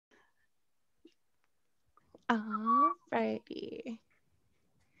All righty.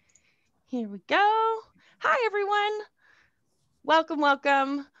 Here we go. Hi, everyone.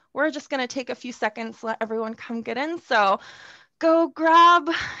 Welcome. We're just going to take a few seconds, let everyone come get in. So go grab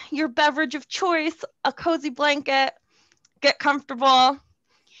your beverage of choice, a cozy blanket, get comfortable.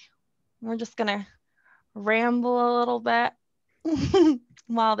 We're just going to ramble a little bit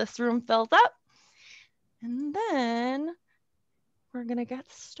while this room fills up. And then we're going to get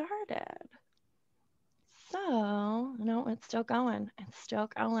started. So, no, it's still going. I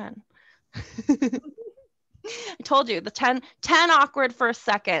told you, the 10 awkward first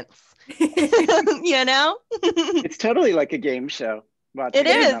seconds. You know? It's totally like a game show. Watching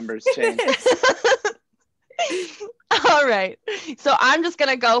the numbers change. All right. So I'm just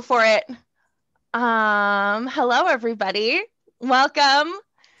going to go for it. Hello, everybody. Welcome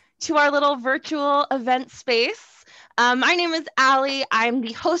to our little virtual event space. My name is Allie. I'm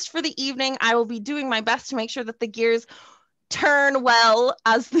the host for the evening. I will be doing my best to make sure that the gears turn well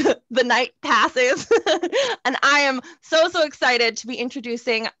as the night passes. And I am so excited to be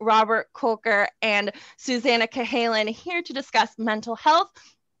introducing Robert Kolker and Susannah Cahalan here to discuss mental health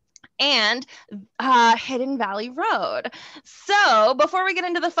and Hidden Valley Road. So before we get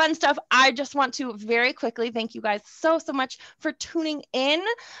into the fun stuff, I just want to very quickly thank you guys so much for tuning in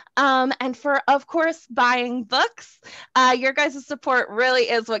and for, of course, buying books. Your guys' support really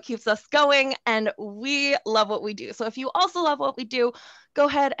is what keeps us going, and we love what we do. So if you also love what we do, go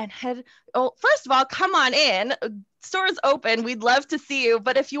ahead and first of all, come on in. Store's open. We'd love to see you.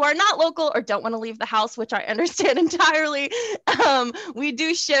 But if you are not local or don't want to leave the house, which I understand entirely, we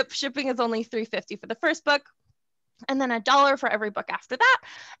do ship. Shipping is only $3.50 for the first book, and then $1 for every book after that.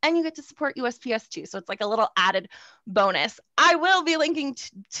 And you get to support USPS too. So it's like a little added bonus. I will be linking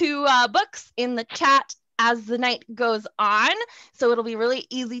to books in the chat as the night goes on. So it'll be really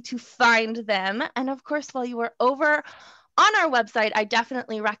easy to find them. And of course, while you are over on our website, I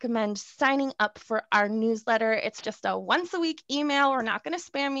definitely recommend signing up for our newsletter. It's just a once a week email. We're not going to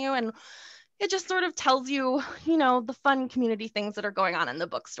spam you. And it just sort of tells you, the fun community things that are going on in the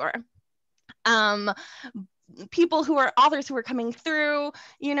bookstore. People who are authors who are coming through,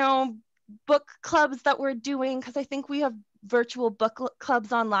 book clubs that we're doing, because I think we have virtual book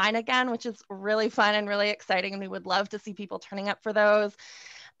clubs online again, which is really fun and really exciting. And we would love to see people turning up for those.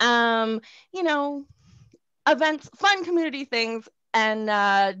 Events, fun community things,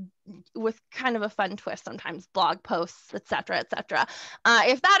 and with kind of a fun twist sometimes, blog posts, etc.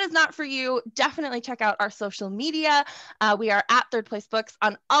 If that is not for you, definitely check out our social media. We are at Third Place Books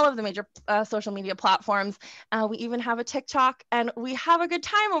on all of the major social media platforms. We even have a TikTok, and we have a good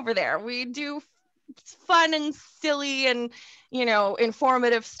time over there. We do fun and silly and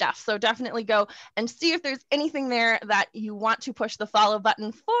informative stuff, so definitely go and see if there's anything there that you want to push the follow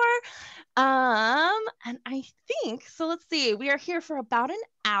button for. And I think so. Let's see, we are here for about an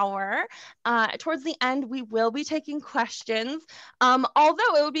hour. Towards the end, we will be taking questions,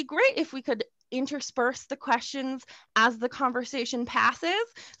 although it would be great if we could intersperse the questions as the conversation passes.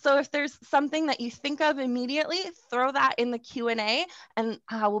 So if there's something that you think of immediately, throw that in the Q&A, and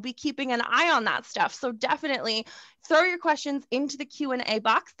we'll be keeping an eye on that stuff. So definitely throw your questions into the Q&A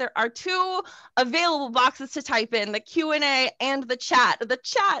box. There are two available boxes to type in, the Q&A and the chat. The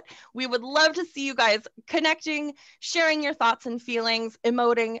chat, we would love to see you guys connecting, sharing your thoughts and feelings,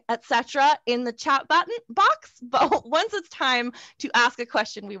 emoting, etc. in the chat button box. But once it's time to ask a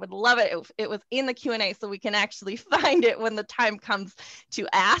question, we would love it if it was in the Q&A so we can actually find it when the time comes to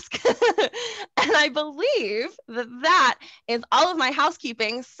ask. And I believe that is all of my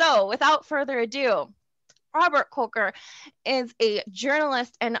housekeeping. So without further ado, Robert Kolker is a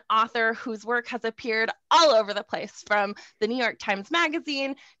journalist and author whose work has appeared all over the place, from the New York Times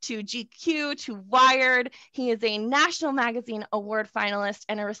Magazine to GQ to Wired. He is a National Magazine Award finalist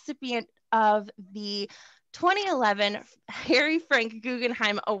and a recipient of the 2011 Harry Frank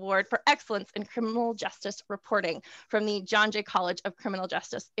Guggenheim Award for Excellence in Criminal Justice Reporting from the John Jay College of Criminal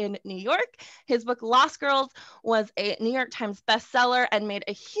Justice in New York. His book, Lost Girls, was a New York Times bestseller and made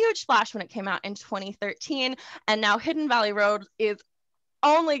a huge splash when it came out in 2013. And now Hidden Valley Road is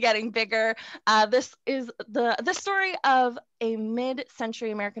only getting bigger. This is the story of a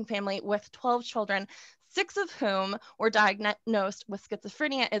mid-century American family with 12 children, 6 of whom were diagnosed with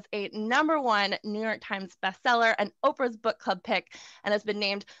schizophrenia, is a #1 New York Times bestseller, an Oprah's book club pick, and has been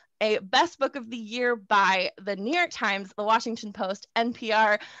named a best book of the year by the New York Times, the Washington Post,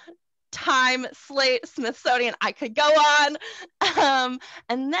 NPR, Time, Slate, Smithsonian. I could go on.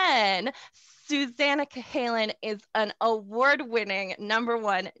 And then Susannah Cahalan is an award-winning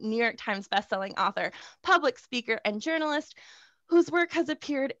 #1 New York Times bestselling author, public speaker, and journalist whose work has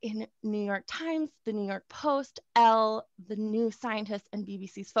appeared in New York Times, the New York Post, Elle, The New Scientist, and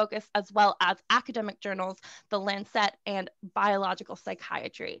BBC's Focus, as well as academic journals, The Lancet, and Biological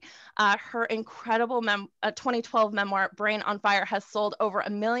Psychiatry. Her incredible 2012 memoir, Brain on Fire, has sold over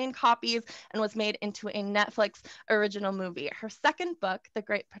 1 million copies and was made into a Netflix original movie. Her second book, The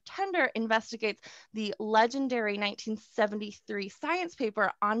Great Pretender, investigates the legendary 1973 science paper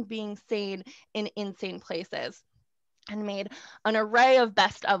on being sane in insane places, and made an array of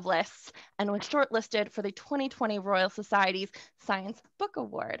best of lists and was shortlisted for the 2020 Royal Society's Science Book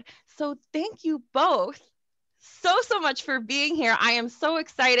Award. So thank you both so much for being here. I am so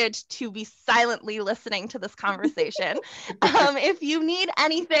excited to be silently listening to this conversation. If you need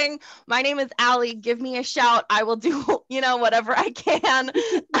anything, my name is Allie. Give me a shout. I will do, whatever I can.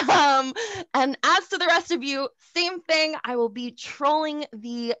 And as to the rest of you, same thing. I will be trolling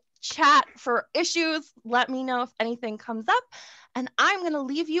the chat for issues. Let me know if anything comes up, and I'm going to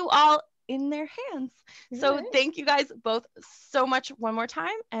leave you all in their hands. So thank you guys both so much one more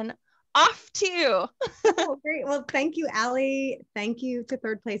time, and off to you. Oh, great. Well, thank you, Allie. Thank you to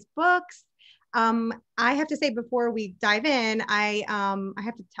Third Place Books. I have to say, before we dive in, I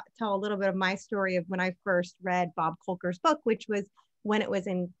have to tell a little bit of my story of when I first read Bob Kolker's book, which was when it was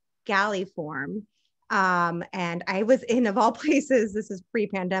in galley form. And I was in, of all places, this is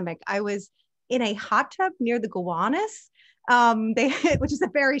pre-pandemic, I was in a hot tub near the Gowanus, which is a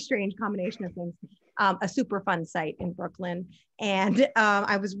very strange combination of things, a super fun site in Brooklyn. And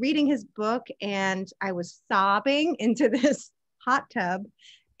I was reading his book and I was sobbing into this hot tub.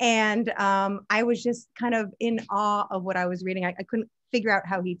 And I was just kind of in awe of what I was reading. I couldn't figure out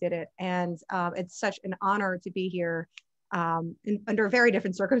how he did it. And it's such an honor to be here under very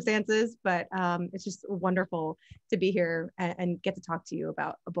different circumstances, but it's just wonderful to be here and get to talk to you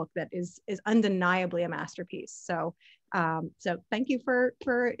about a book that is undeniably a masterpiece. So thank you for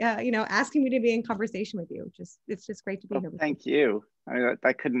asking me to be in conversation with you. It's just great to be here. Thank you. I mean,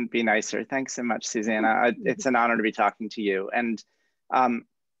 that couldn't be nicer. Thanks so much, Susannah. It's an honor to be talking to you. And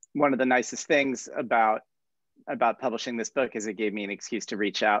one of the nicest things about publishing this book is it gave me an excuse to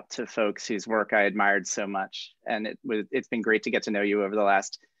reach out to folks whose work I admired so much. And it's been great to get to know you over the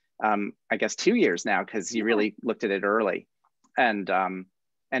last, I guess, 2 years now, because you really looked at it early. And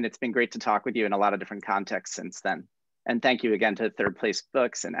it's been great to talk with you in a lot of different contexts since then. And thank you again to Third Place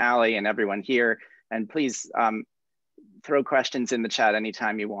Books and Allie and everyone here. And please throw questions in the chat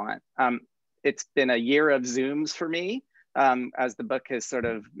anytime you want. It's been a year of Zooms for me, as the book has sort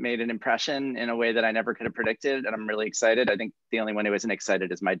of made an impression in a way that I never could have predicted. And I'm really excited. I think the only one who isn't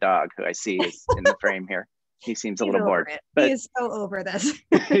excited is my dog, who I see is in the frame here. He seems a little bored. But he is so over this.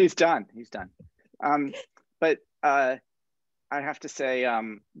 He's done. But I have to say,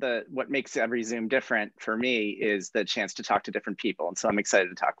 what makes every Zoom different for me is the chance to talk to different people. And so I'm excited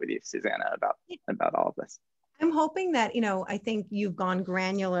to talk with you, Susannah, about all of this. I'm hoping that, I think you've gone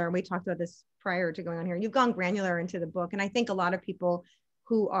granular. We talked about this prior to going on here. You've gone granular into the book. And I think a lot of people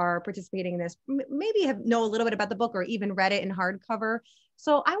who are participating in this maybe know a little bit about the book or even read it in hardcover.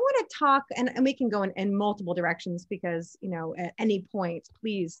 So I want to talk, and we can go in multiple directions, because, at any point,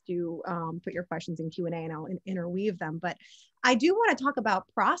 please do put your questions in Q&A and I'll interweave them. But I do want to talk about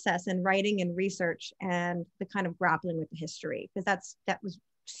process and writing and research and the kind of grappling with the history, because that was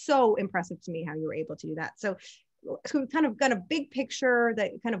so impressive to me how you were able to do that. So we kind of got a big picture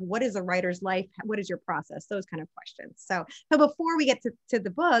that kind of, what is a writer's life? What is your process? Those kind of questions. So before we get to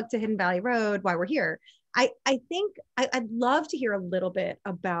the book, to Hidden Valley Road, why we're here, I think I'd love to hear a little bit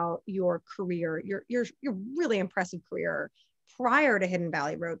about your career, your really impressive career prior to Hidden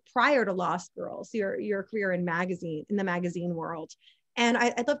Valley Road, prior to Lost Girls, your career in the magazine world. And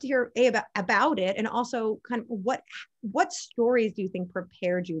I'd love to hear about it, and also kind of what stories do you think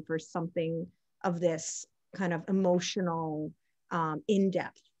prepared you for something of this kind of emotional,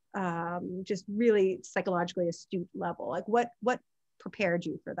 in-depth, just really psychologically astute level? Like what prepared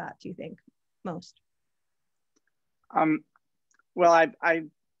you for that, do you think, most? Well,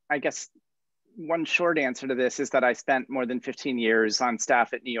 I guess one short answer to this is that I spent more than 15 years on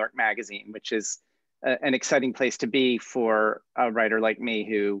staff at New York Magazine, which is an exciting place to be for a writer like me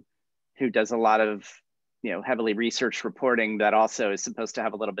who does a lot of heavily researched reporting that also is supposed to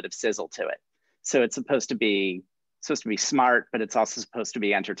have a little bit of sizzle to it. So it's supposed to be smart, but it's also supposed to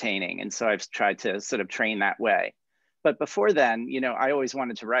be entertaining. And so I've tried to sort of train that way. But before then, I always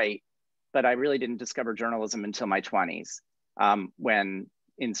wanted to write, but I really didn't discover journalism until my 20s, when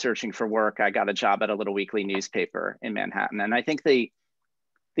in searching for work, I got a job at a little weekly newspaper in Manhattan. And I think the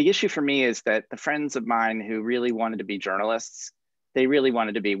issue for me is that the friends of mine who really wanted to be journalists, they really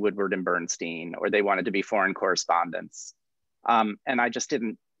wanted to be Woodward and Bernstein, or they wanted to be foreign correspondents. And I just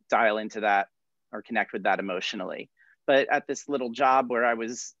didn't dial into that or connect with that emotionally. But at this little job where I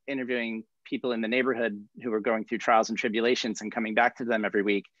was interviewing people in the neighborhood who were going through trials and tribulations and coming back to them every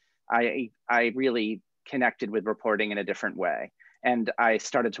week, I really connected with reporting in a different way. And I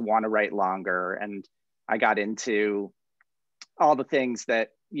started to want to write longer, and I got into all the things that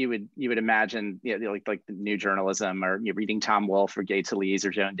you would imagine, you know, like the new journalism, or you're reading Tom Wolfe or Gay Talese or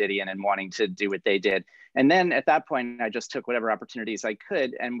Joan Didion and wanting to do what they did. And then at that point, I just took whatever opportunities I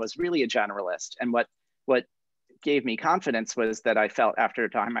could and was really a generalist. And what gave me confidence was that I felt after a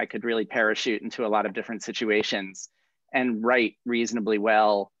time I could really parachute into a lot of different situations and write reasonably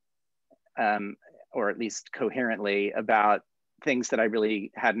well, or at least coherently, about things that I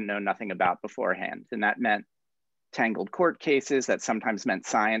really hadn't known nothing about beforehand. And that meant tangled court cases, that sometimes meant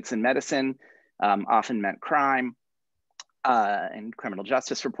science and medicine, often meant crime and criminal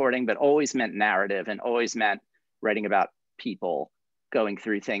justice reporting, but always meant narrative, and always meant writing about people going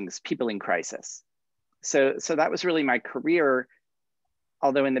through things, people in crisis. So that was really my career.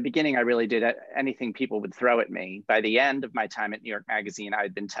 Although in the beginning, I really did anything people would throw at me. By the end of my time at New York Magazine, I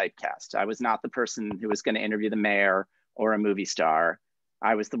had been typecast. I was not the person who was going to interview the mayor or a movie star.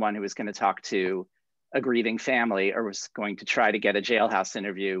 I was the one who was going to talk to a grieving family, or was going to try to get a jailhouse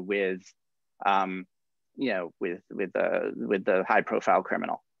interview with, with the high-profile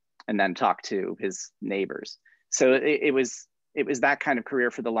criminal, and then talk to his neighbors. So it was that kind of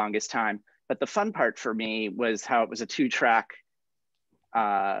career for the longest time. But the fun part for me was how it was a two-track,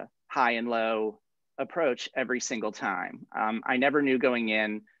 high and low approach every single time. I never knew going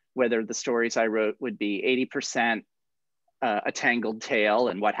in whether the stories I wrote would be 80% a tangled tale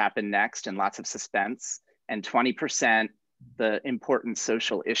and what happened next and lots of suspense, and 20% the important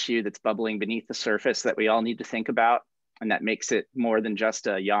social issue that's bubbling beneath the surface that we all need to think about, and that makes it more than just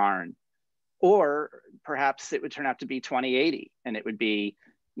a yarn. Or perhaps it would turn out to be 20/80, and it would be,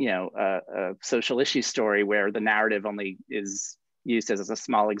 a social issue story where the narrative only is used as a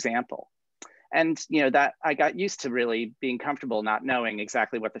small example. And that I got used to really being comfortable not knowing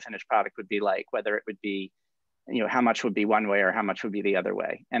exactly what the finished product would be like, whether it would be, how much would be one way or how much would be the other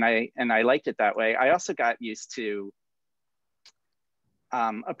way. And I liked it that way. I also got used to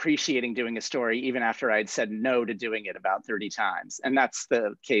appreciating doing a story even after I'd said no to doing it about 30 times. And that's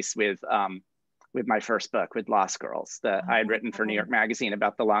the case with my first book, with Lost Girls, that I had written for New York Magazine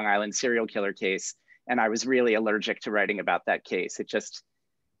about the Long Island serial killer case. And I was really allergic to writing about that case.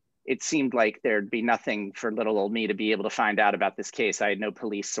 It seemed like there'd be nothing for little old me to be able to find out about this case. I had no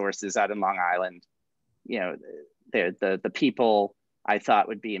police sources out in Long Island. The people I thought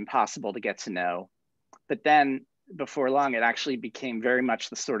would be impossible to get to know. But then before long, it actually became very much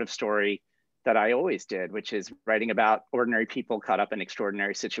the sort of story that I always did, which is writing about ordinary people caught up in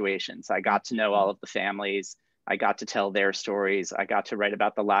extraordinary situations. I got to know all of the families. I got to tell their stories. I got to write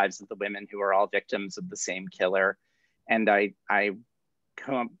about the lives of the women who are all victims of the same killer. And I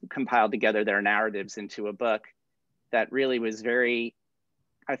compiled together their narratives into a book that really was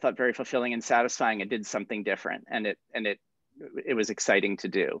I thought very fulfilling and satisfying. It did something different, and it was exciting to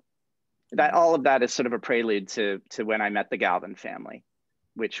do. All of that is sort of a prelude to when I met the Galvin family,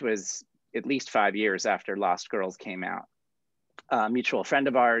 which was at least 5 years after Lost Girls came out. A mutual friend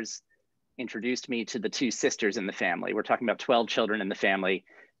of ours introduced me to the two sisters in the family. We're talking about 12 children in the family,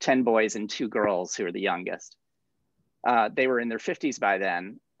 10 boys and 2 girls who are the youngest. They were in their 50s by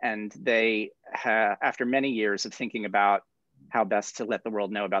then, and they, after many years of thinking about how best to let the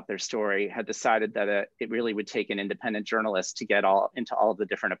world know about their story, had decided that it really would take an independent journalist to get into all of the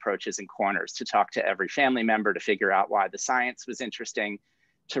different approaches and corners, to talk to every family member, to figure out why the science was interesting,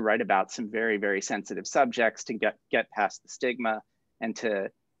 to write about some very, very sensitive subjects, to get past the stigma, and to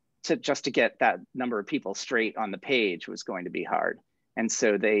get that number of people straight on the page was going to be hard. And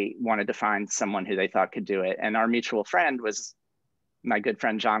so they wanted to find someone who they thought could do it. And our mutual friend was my good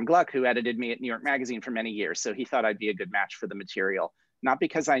friend, John Gluck, who edited me at New York Magazine for many years. So he thought I'd be a good match for the material, not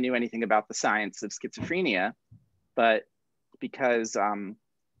because I knew anything about the science of schizophrenia, but because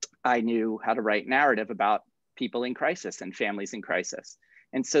I knew how to write narrative about people in crisis and families in crisis.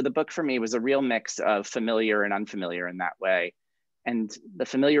 And so the book for me was a real mix of familiar and unfamiliar in that way. And the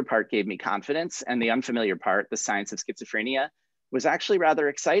familiar part gave me confidence, and the unfamiliar part, the science of schizophrenia, was actually rather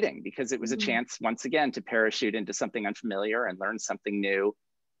exciting, because it was a chance once again to parachute into something unfamiliar and learn something new.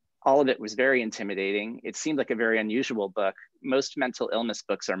 All of it was very intimidating. It seemed like a very unusual book. Most mental illness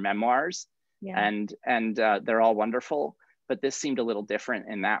books are memoirs, and they're all wonderful, but this seemed a little different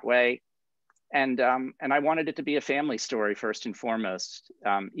in that way. And I wanted it to be a family story first and foremost,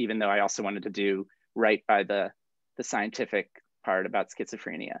 even though I also wanted to do right by the scientific part about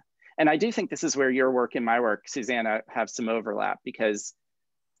schizophrenia. And I do think this is where your work and my work, Susannah, have some overlap, because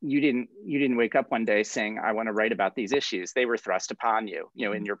you didn't wake up one day saying, I want to write about these issues. They were thrust upon you,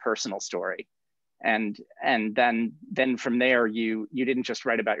 in your personal story. And then from there, you didn't just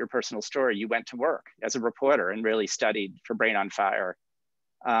write about your personal story. You went to work as a reporter and really studied for Brain on Fire,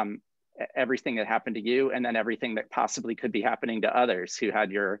 everything that happened to you, and then everything that possibly could be happening to others who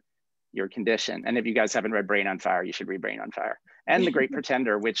had your condition. And if you guys haven't read Brain on Fire, you should read Brain on Fire. And The Great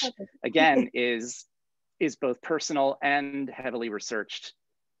Pretender, which again is both personal and heavily researched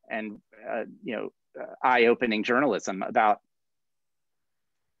and eye-opening journalism about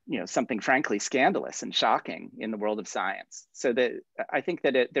something frankly scandalous and shocking in the world of science. So that I think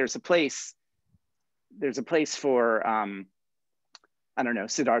that there's a place for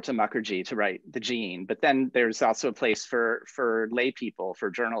Siddhartha Mukherjee to write The Gene, but then there's also a place for lay people,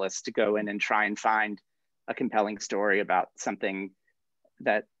 for journalists to go in and try and find a compelling story about something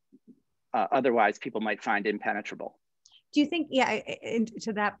that otherwise people might find impenetrable. Do you think,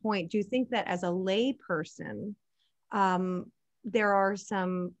 to that point, do you think that as a lay person, there are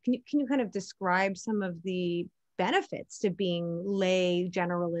some, can you kind of describe some of the benefits to being lay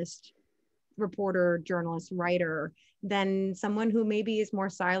generalist reporter, journalist, writer than someone who maybe is more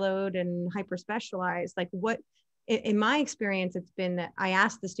siloed and hyper specialized? Like, what, in my experience, it's been that I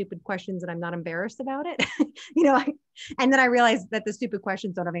ask the stupid questions and I'm not embarrassed about it, and then I realize that the stupid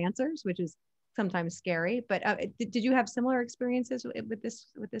questions don't have answers, which is sometimes scary. But did you have similar experiences with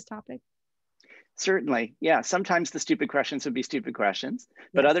this topic? Certainly, yeah. Sometimes the stupid questions would be stupid questions,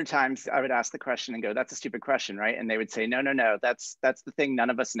 but other times I would ask the question and go, "That's a stupid question, right?" And they would say, "No, that's the thing none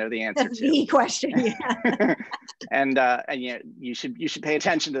of us know the answer That's to." The question, yeah. and you should pay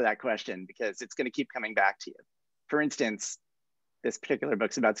attention to that question because it's going to keep coming back to you. For instance, this particular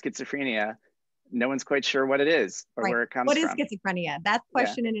book's about schizophrenia. No one's quite sure what it is or where it comes from. What is schizophrenia? That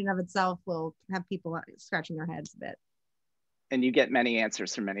question in and of itself will have people scratching their heads a bit. And you get many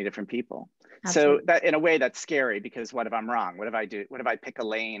answers from many different people. Absolutely. So that, in a way, that's scary, because what if I'm wrong? What if I pick a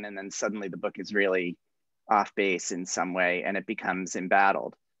lane and then suddenly the book is really off base in some way and it becomes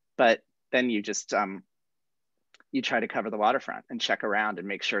embattled? But then you just you try to cover the waterfront and check around and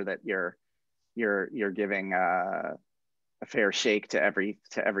make sure that you're giving a fair shake to every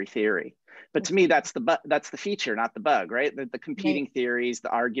theory. But to me, that's the feature, not the bug, right? The competing theories, the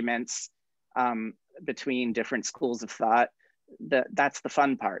arguments between different schools of thought. That's the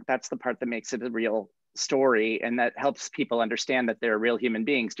fun part. That's the part that makes it a real story, and that helps people understand that there are real human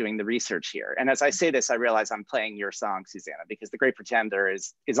beings doing the research here. And as I say this, I realize I'm playing your song, Susannah, because The Great Pretender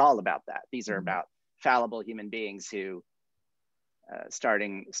is all about that. These are about fallible human beings who,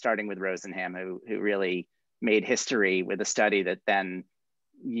 starting with Rosenham, who really made history with a study that then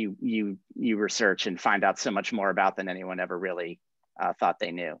you research and find out so much more about than anyone ever really thought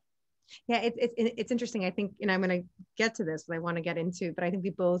they knew. Yeah, it's interesting. I think, I'm going to get to this, but I want to get into, but I think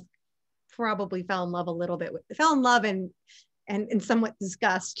we both probably fell in love a little bit, and somewhat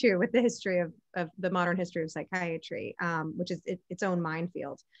disgust too with the history of the modern history of psychiatry, which is its own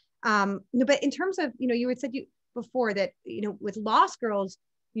minefield. But in terms of, you had said before that, with Lost Girls,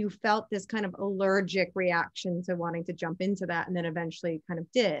 you felt this kind of allergic reaction to wanting to jump into that, and then eventually kind of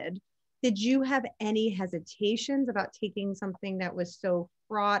did. Did you have any hesitations about taking something that was so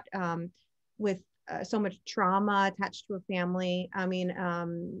fraught with so much trauma attached to a family? I mean,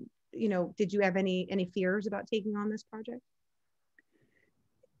 did you have any fears about taking on this project?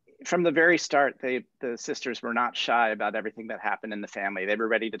 From the very start, the sisters were not shy about everything that happened in the family. They were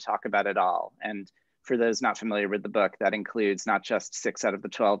ready to talk about it all. And for those not familiar with the book, that includes not just 6 out of the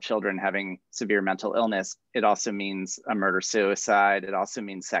 12 children having severe mental illness. It also means a murder-suicide. It also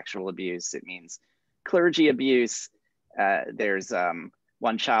means sexual abuse. It means clergy abuse. There's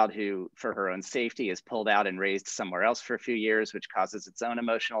one child who, for her own safety, is pulled out and raised somewhere else for a few years, which causes its own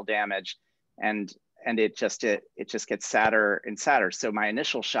emotional damage. And it just gets sadder and sadder. So my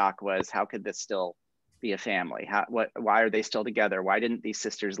initial shock was, how could this still be a family? Why are they still together? Why didn't these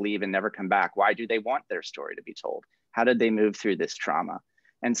sisters leave and never come back? Why do they want their story to be told? How did they move through this trauma?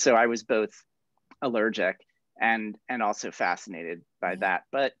 And so I was both allergic and also fascinated by that.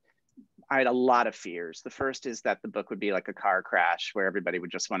 But I had a lot of fears. The first is that the book would be like a car crash where everybody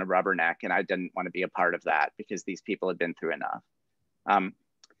would just want to rubberneck, and I didn't want to be a part of that because these people had been through enough.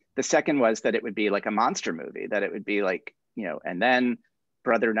 The second was that it would be like a monster movie, that it would be like, and then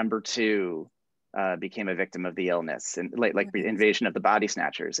brother number 2 became a victim of the illness, and like the invasion of the body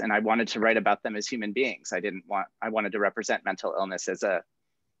snatchers. And I wanted to write about them as human beings. I wanted to represent mental illness as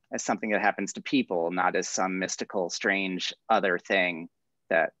something that happens to people, not as some mystical, strange other thing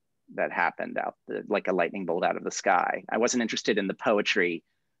that happened like a lightning bolt out of the sky. I wasn't interested in the poetry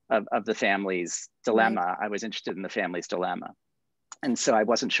of the family's dilemma. Right. I was interested in the family's dilemma. And so I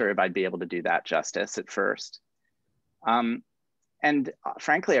wasn't sure if I'd be able to do that justice at first. And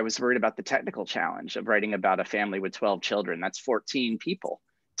frankly, I was worried about the technical challenge of writing about a family with 12 children. That's 14 people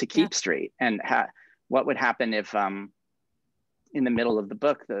to keep straight. And what would happen if in the middle of the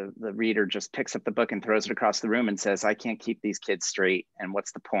book, the reader just picks up the book and throws it across the room and says, I can't keep these kids straight. And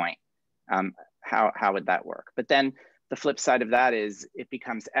what's the point? How would that work? But then the flip side of that is it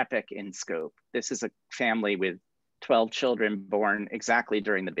becomes epic in scope. This is a family with 12 children born exactly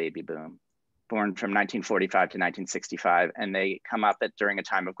during the baby boom, born from 1945 to 1965. And they come up during a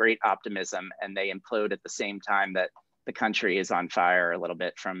time of great optimism, and they implode at the same time that the country is on fire a little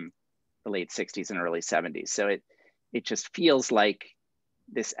bit from the late 60s and early 70s. So it just feels like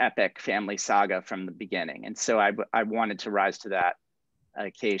this epic family saga from the beginning. And so I wanted to rise to that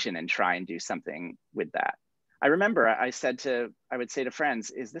occasion and try and do something with that. I remember I would say to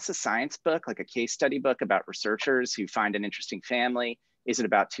friends, is this a science book, like a case study book about researchers who find an interesting family? Is it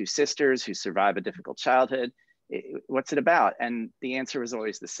about two sisters who survive a difficult childhood? What's it about? And the answer was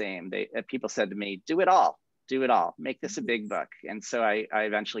always the same. People said to me, do it all, make this a big book. And so I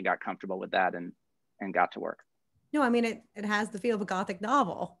eventually got comfortable with that and got to work. No, I mean, it has the feel of a Gothic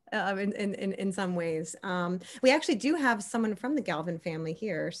novel in some ways. We actually do have someone from the Galvin family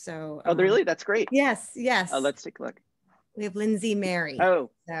here. So, really? That's great. Yes. Let's take a look. We have Lindsay Mary. Oh,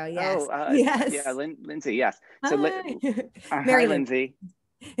 so yes. Yes. Yeah, Lindsay, yes. So, Mary hi, Lindsay.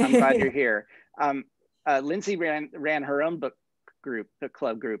 I'm glad you're here. Lindsay ran her own book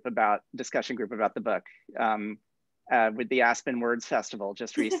club group discussion group about the book with the Aspen Words Festival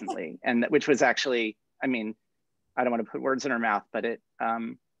just recently, and which was actually, I mean, I don't want to put words in her mouth, but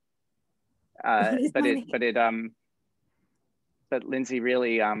Lindsay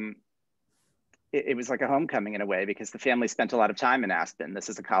really, it was like a homecoming in a way, because the family spent a lot of time in Aspen. This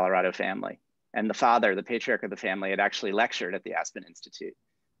is a Colorado family. And the father, the patriarch of the family, had actually lectured at the Aspen Institute.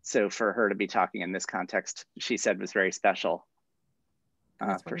 So for her to be talking in this context, she said was very special,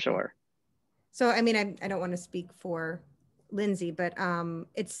 for sure. So, I mean, I don't want to speak for Lindsay, but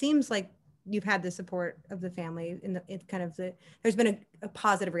it seems like you've had the support of the family there's been a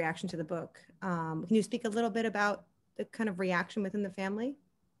positive reaction to the book. Can you speak a little bit about the kind of reaction within the family?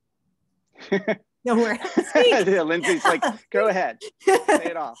 No, we're yeah, Lindsay's like, go ahead, say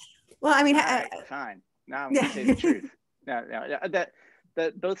it all. Well, I mean, fine. Now I'm going to say the truth.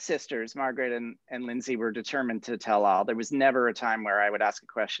 Both sisters, Margaret and Lindsay, were determined to tell all. There was never a time where I would ask a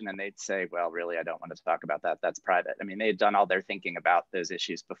question and they'd say, well, really, I don't want to talk about that. That's private. I mean, they had done all their thinking about those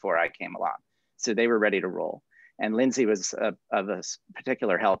issues before I came along. So they were ready to roll. And Lindsay was of a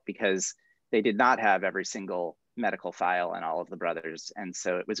particular help because they did not have every single medical file on all of the brothers. And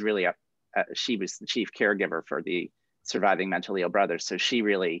so it was really she was the chief caregiver for the surviving mentally ill brothers. So she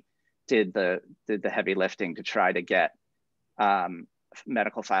really did the heavy lifting to try to get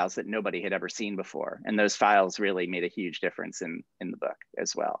medical files that nobody had ever seen before. And those files really made a huge difference in the book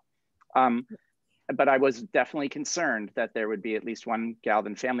as well. But I was definitely concerned that there would be at least one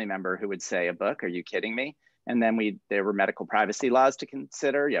Galvin family member who would say, a book, are you kidding me? And then there were medical privacy laws to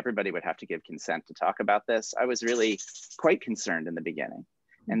consider. Everybody would have to give consent to talk about this. I was really quite concerned in the beginning.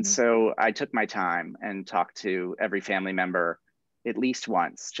 And so I took my time and talked to every family member at least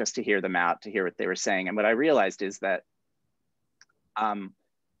once, just to hear them out, to hear what they were saying. And what I realized is that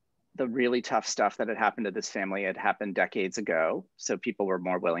the really tough stuff that had happened to this family had happened decades ago. So people were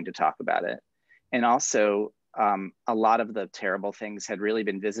more willing to talk about it. And also a lot of the terrible things had really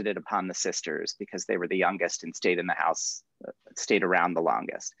been visited upon the sisters because they were the youngest and stayed in the house, stayed around the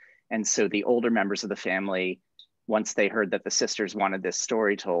longest. And so the older members of the family, once they heard that the sisters wanted this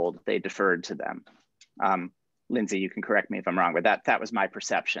story told, they deferred to them. Lindsay, you can correct me if I'm wrong, but that was my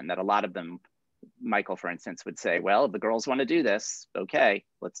perception, that a lot of them, Michael, for instance, would say, well, if the girls want to do this, okay,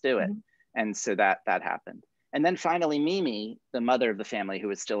 let's do it. And so that happened. And then finally, Mimi, the mother of the family, who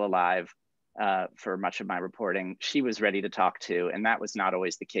was still alive for much of my reporting, she was ready to talk to, and that was not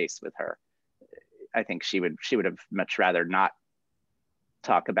always the case with her. I think she would have much rather not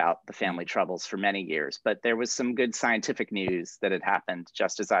talk about the family troubles for many years, but there was some good scientific news that had happened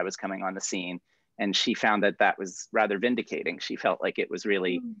just as I was coming on the scene. And she found that was rather vindicating. She felt like it was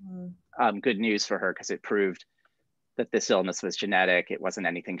really good news for her because it proved that this illness was genetic. It wasn't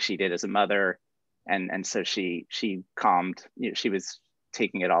anything she did as a mother. And so she calmed, she was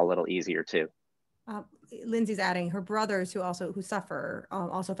taking it all a little easier too. Lindsay's adding her brothers who suffer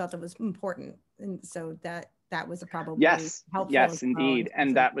also felt it was important. And so that was probably helpful. Yes, indeed.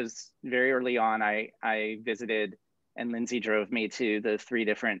 And that was very early on. I visited, and Lindsay drove me to the 3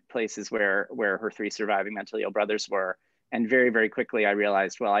 different places where her 3 surviving mentally ill brothers were. And very, very quickly, I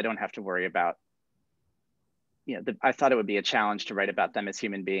realized, well, I don't have to worry about, I thought it would be a challenge to write about them as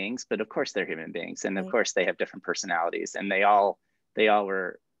human beings, but of course they're human beings. And of course they have different personalities, and they all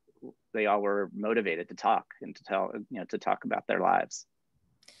were motivated to talk and to tell, to talk about their lives.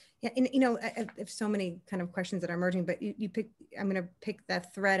 Yeah, and I have so many kind of questions that are emerging, but I'm going to pick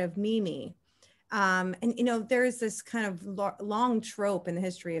that thread of Mimi. And there's this kind of long trope in the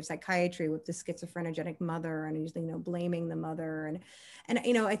history of psychiatry with the schizophrenic mother, and usually blaming the mother, and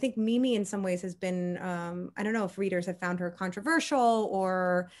I think Mimi in some ways has been, I don't know if readers have found her controversial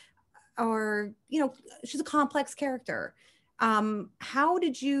or she's a complex character. How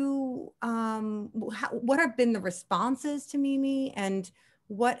did you what have been the responses to Mimi, and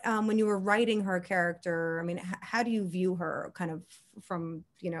what when you were writing her character, I mean, how do you view her kind of from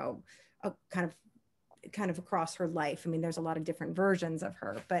a kind of across her life? I mean, there's a lot of different versions of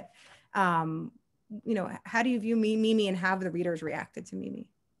her, but how do you view Mimi, and how have the readers reacted to Mimi?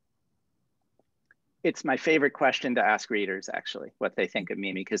 It's my favorite question to ask readers, actually, what they think of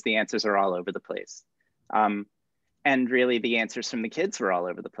Mimi, because the answers are all over the place. And really the answers from the kids were all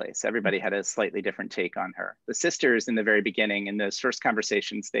over the place. Everybody had a slightly different take on her. The sisters in the very beginning, in those first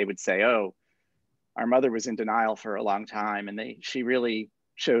conversations, they would say, oh, our mother was in denial for a long time, and she really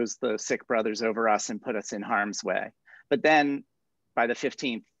chose the sick brothers over us and put us in harm's way. But then by the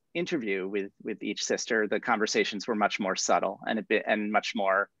 15th interview with each sister, the conversations were much more subtle and much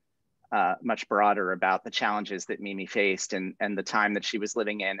broader about the challenges that Mimi faced, and the time that she was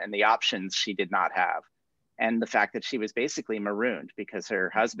living in, and the options she did not have. And the fact that she was basically marooned because her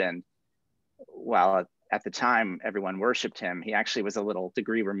husband, while at the time everyone worshiped him, he actually was a little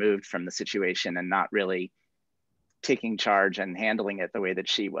degree removed from the situation and not really taking charge and handling it the way that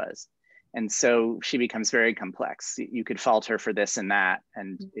she was. And so she becomes very complex. You could fault her for this and that,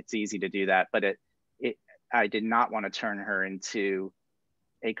 and it's easy to do that, but I did not want to turn her into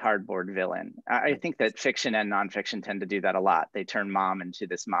a cardboard villain. I think that fiction and nonfiction tend to do that a lot. They turn mom into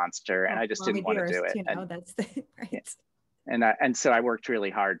this monster, and I just didn't want to do it. That's the, right. And so I worked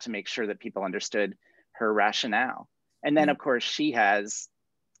really hard to make sure that people understood her rationale. And then of course she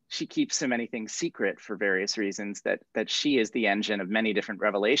keeps so many things secret for various reasons that she is the engine of many different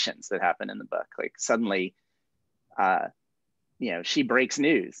revelations that happen in the book. Like suddenly, she breaks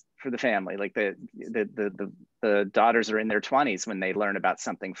news for the family. Like the daughters are in their 20s when they learn about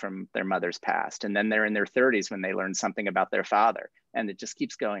something from their mother's past. And then they're in their 30s when they learn something about their father. And it just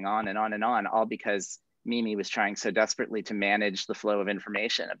keeps going on and on and on, all because Mimi was trying so desperately to manage the flow of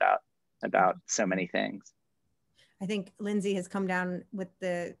information about so many things. I think Lindsay has come down with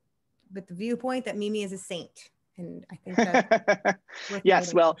the viewpoint that Mimi is a saint. And I think that's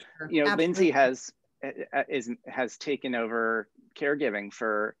yes, well, Absolutely. Lindsay has taken over caregiving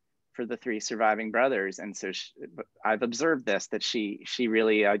for the three surviving brothers, and so I've observed this, that she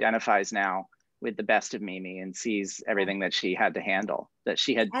really identifies now with the best of Mimi and sees everything that she had to handle, that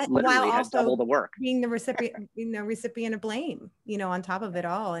she had literally had double the work, being the recipient of blame, on top of it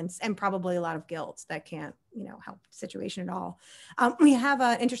all, and probably a lot of guilt that can't help the situation at all. We have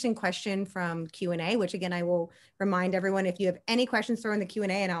an interesting question from Q&A, which again I will remind everyone, if you have any questions, throw in the Q&A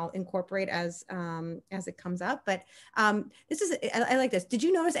and I'll incorporate as it comes up. But I like this. Did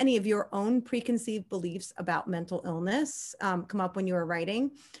you notice any of your own preconceived beliefs about mental illness come up when you were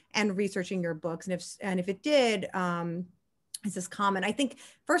writing and researching your books? And if it did, is this common? I think,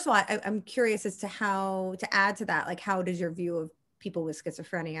 first of all, I'm curious as to how to add to that. Like, how does your view of people with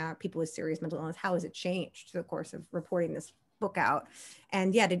schizophrenia, people with serious mental illness, how has it changed through the course of reporting this book out?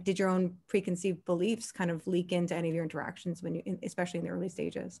 And yeah, did your own preconceived beliefs kind of leak into any of your interactions especially in the early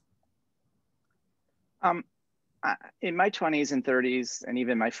stages? In my 20s and 30s and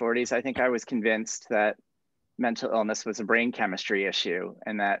even my 40s, I think I was convinced that mental illness was a brain chemistry issue,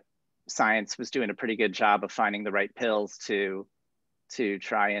 and that science was doing a pretty good job of finding the right pills to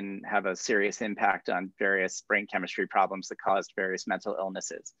try and have a serious impact on various brain chemistry problems that caused various mental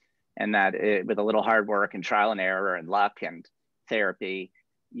illnesses. And that with a little hard work and trial and error and luck and therapy,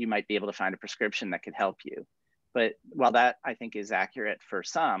 you might be able to find a prescription that could help you. But while that I think is accurate for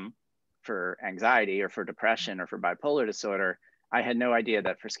some, for anxiety or for depression or for bipolar disorder, I had no idea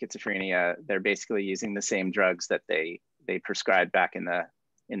that for schizophrenia, they're basically using the same drugs that they prescribed back in the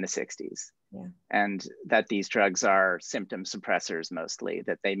 60s. Yeah. And that these drugs are symptom suppressors mostly,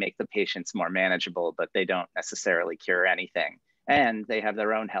 that they make the patients more manageable, but they don't necessarily cure anything. And they have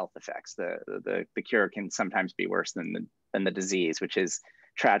their own health effects. The cure can sometimes be worse than the disease, which is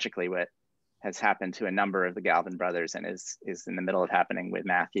tragically what has happened to a number of the Galvin brothers and is in the middle of happening with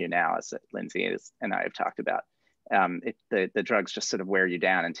Matthew now, as Lindsay and I have talked about. The drugs just sort of wear you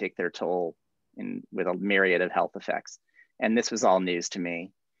down and take their toll with a myriad of health effects. And this was all news to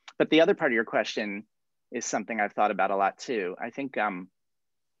me. But the other part of your question is something I've thought about a lot too. I think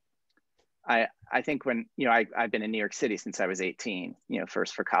I think when, I've been in New York City since I was 18,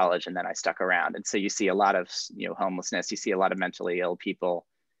 first for college, and then I stuck around. And so you see a lot of, homelessness, you see a lot of mentally ill people.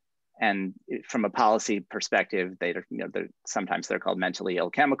 And from a policy perspective, sometimes they're called mentally ill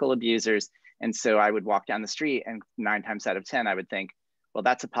chemical abusers. And so I would walk down the street, and 9 times out of 10, I would think, well,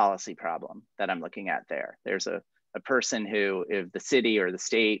 that's a policy problem that I'm looking at there. There's a person who, if the city or the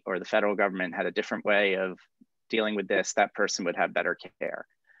state or the federal government had a different way of dealing with this, that person would have better care.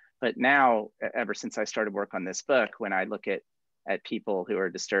 But now, ever since I started work on this book, when I look at people who are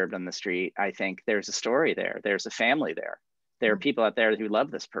disturbed on the street, I think there's a story there. There's a family there. There are people out there who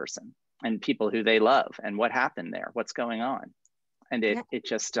love this person, and people who they love, and what happened there, what's going on. And it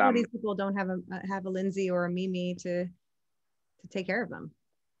just some of these people don't have a Lindsay or a Mimi to take care of them.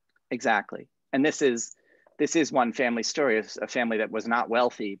 Exactly. And this is one family story of a family that was not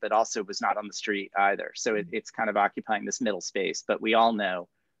wealthy, but also was not on the street either. So it's kind of occupying this middle space. But we all know,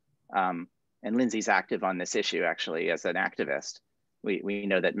 and Lindsay's active on this issue actually as an activist. We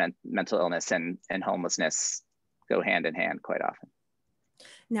know that mental illness and homelessness go hand in hand quite often.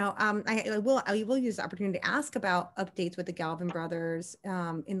 Now, I will use the opportunity to ask about updates with the Galvin brothers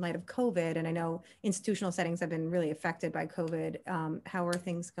in light of COVID. And I know institutional settings have been really affected by COVID. How are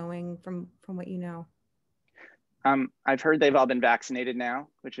things going from what you know? I've heard they've all been vaccinated now,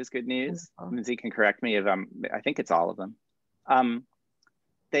 which is good news. Wonderful. Lindsay can correct me if I think it's all of them.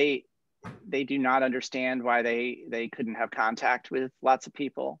 They do not understand why they couldn't have contact with lots of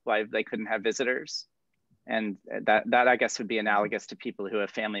people, why they couldn't have visitors. And that I guess would be analogous to people who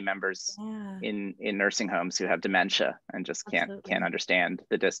have family members in nursing homes who have dementia and just can't understand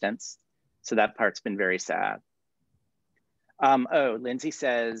the distance. So that part's been very sad. Lindsay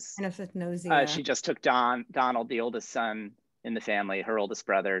says she just took Donald, the oldest son in the family, her oldest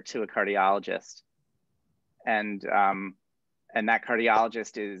brother, to a cardiologist, and that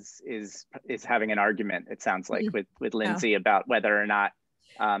cardiologist is having an argument, it sounds like, with Lindsay about whether or not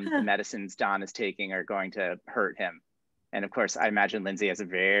the medicines Don is taking are going to hurt him. And of course, I imagine Lindsay has a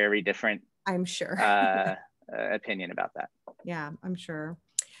very different, I'm sure, opinion about that. Yeah, I'm sure.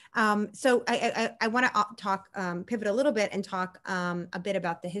 So I want to talk, pivot a little bit and talk a bit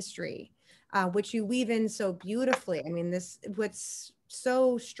about the history, which you weave in so beautifully. I mean, what's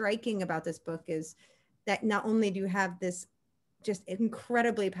so striking about this book is that not only do you have this just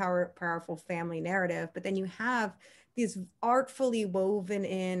incredibly powerful family narrative, but then you have these artfully woven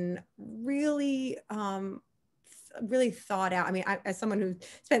in, really, really thought out. I mean, as someone who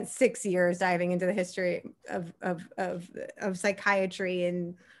spent 6 years diving into the history of psychiatry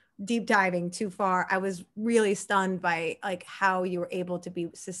and deep diving too far, I was really stunned by like how you were able to be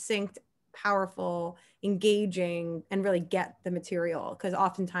succinct, powerful, engaging, and really get the material. Because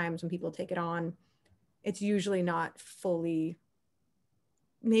oftentimes when people take it on, it's usually not fully,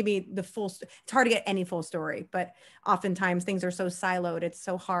 maybe it's hard to get any full story, but oftentimes things are so siloed, it's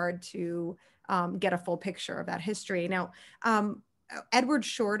so hard to get a full picture of that history. Now, Edward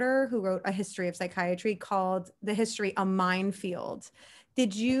Shorter, who wrote A History of Psychiatry, called the history a minefield.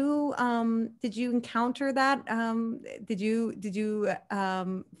 Did you encounter that? Did you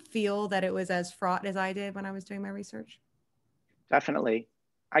feel that it was as fraught as I did when I was doing my research? Definitely.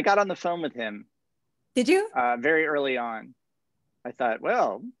 I got on the phone with him. Did you? Very early on. I thought,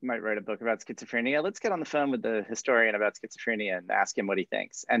 well, I might write a book about schizophrenia. Let's get on the phone with the historian about schizophrenia and ask him what he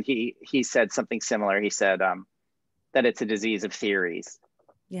thinks. And he said something similar. He said that it's a disease of theories.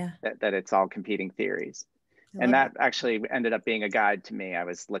 Yeah. That it's all competing theories. And that actually ended up being a guide to me. I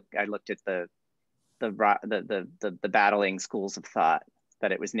looked at the battling schools of thought,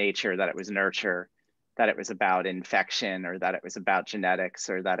 that it was nature, that it was nurture, that it was about infection, or that it was about genetics,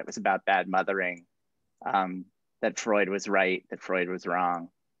 or that it was about bad mothering. That Freud was right, that Freud was wrong.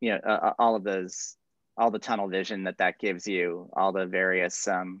 All of those, all the tunnel vision that gives you, all the various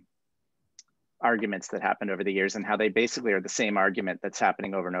arguments that happened over the years, and how they basically are the same argument that's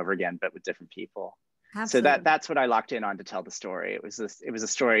happening over and over again, but with different people. Absolutely. So that's what I locked in on to tell the story. It was a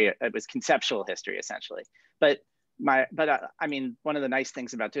story. It was conceptual history essentially. But I mean, one of the nice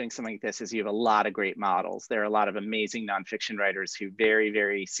things about doing something like this is you have a lot of great models. There are a lot of amazing nonfiction writers who very,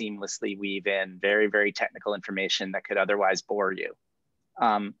 very seamlessly weave in very, very technical information that could otherwise bore you.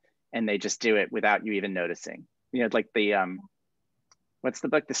 And they just do it without you even noticing. Like the, what's the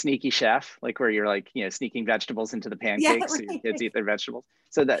book, The Sneaky Chef? Like where you're like, sneaking vegetables into the pancakes so your kids eat their vegetables.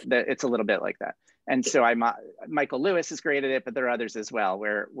 So that it's a little bit like that. And so Michael Lewis is great at it, but there are others as well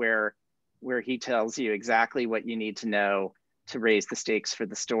where he tells you exactly what you need to know to raise the stakes for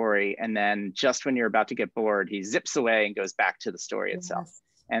the story. And then just when you're about to get bored, he zips away and goes back to the story itself. Yes.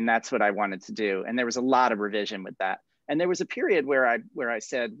 And that's what I wanted to do. And there was a lot of revision with that. And there was a period where I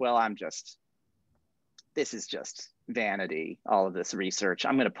said, well, this is just vanity, all of this research.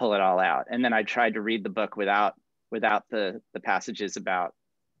 I'm going to pull it all out. And then I tried to read the book without the passages about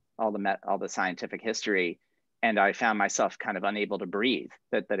all the scientific history. And I found myself kind of unable to breathe,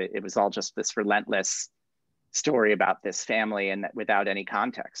 that it was all just this relentless story about this family, and that without any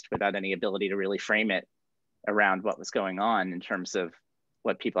context, without any ability to really frame it around what was going on in terms of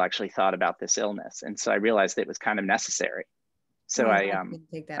what people actually thought about this illness. And so I realized it was kind of necessary. So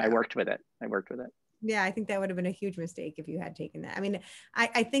I worked with it. Yeah, I think that would have been a huge mistake if you had taken that. I mean,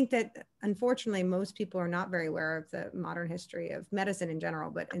 I think that unfortunately, most people are not very aware of the modern history of medicine in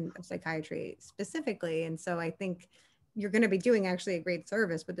general, but in psychiatry specifically. And so I think you're going to be doing actually a great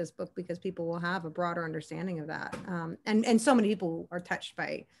service with this book, because people will have a broader understanding of that. And so many people are touched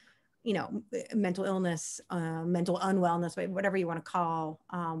by, mental illness, mental unwellness, whatever you want to call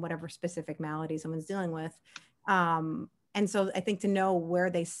whatever specific malady someone's dealing with. And so I think to know where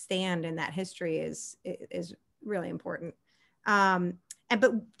they stand in that history is really important.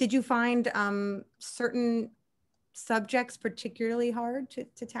 But did you find certain subjects particularly hard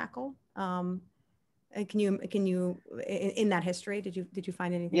to tackle? Can you in that history, did you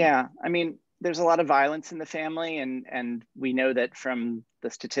find anything? Yeah, I mean, there's a lot of violence in the family, and we know that from the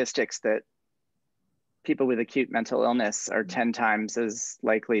statistics that people with acute mental illness are 10 times as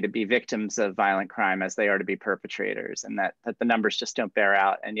likely to be victims of violent crime as they are to be perpetrators, and that the numbers just don't bear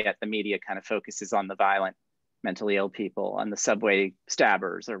out. And yet the media kind of focuses on the violent mentally ill people, on the subway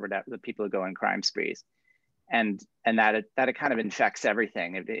stabbers, or whatever, the people who go on crime sprees. And that it kind of infects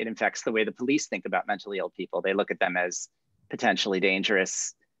everything. It infects the way the police think about mentally ill people. They look at them as potentially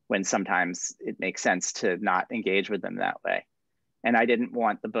dangerous, when sometimes it makes sense to not engage with them that way. And I didn't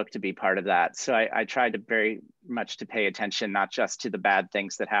want the book to be part of that. So I tried to very much to pay attention, not just to the bad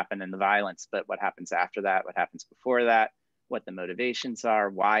things that happen in the violence, but what happens after that, what happens before that, what the motivations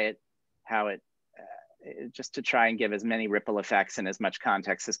are, just to try and give as many ripple effects and as much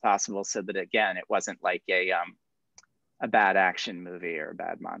context as possible, so that, again, it wasn't like a bad action movie or a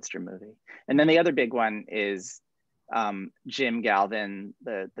bad monster movie. And then the other big one is Jim Galvin,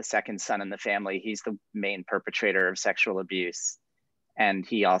 the second son in the family. He's the main perpetrator of sexual abuse. And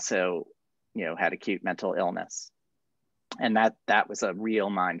he also, had acute mental illness. And that was a real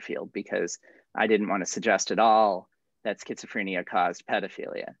minefield, because I didn't want to suggest at all that schizophrenia caused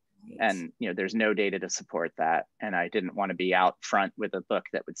pedophilia. Right. And, there's no data to support that. And I didn't want to be out front with a book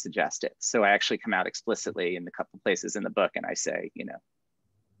that would suggest it. So I actually come out explicitly in a couple of places in the book, and I say,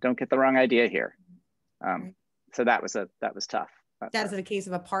 don't get the wrong idea here. Right. So that was tough. That is a case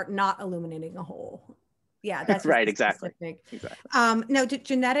of a part not illuminating a whole. Yeah, that's right. Exactly. Now,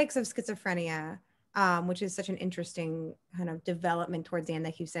 genetics of schizophrenia, which is such an interesting kind of development towards the end.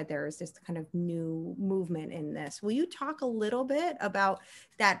 Like you said, there is this kind of new movement in this. Will you talk a little bit about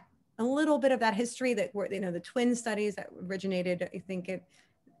that, a little bit of that history that were, the twin studies that originated, I think, it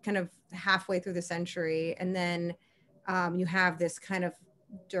kind of halfway through the century. And then you have this kind of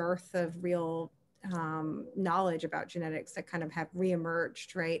dearth of real knowledge about genetics that kind of have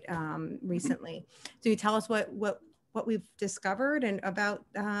reemerged, right, recently. So you tell us what we've discovered and about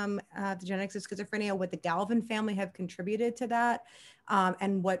the genetics of schizophrenia, what the Galvin family have contributed to that,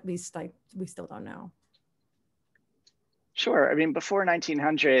 and what we still don't know. Sure. I mean, before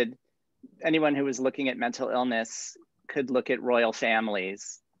 1900, anyone who was looking at mental illness could look at royal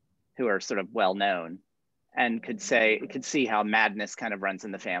families who are sort of well known, and could see how madness kind of runs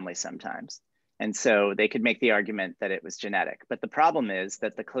in the family sometimes. And so they could make the argument that it was genetic. But the problem is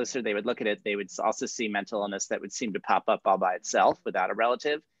that the closer they would look at it, they would also see mental illness that would seem to pop up all by itself without a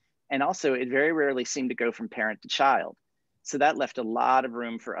relative. And also, it very rarely seemed to go from parent to child. So that left a lot of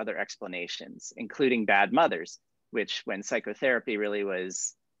room for other explanations, including bad mothers, which when psychotherapy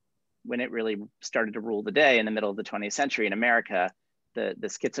when it really started to rule the day in the middle of the 20th century in America, the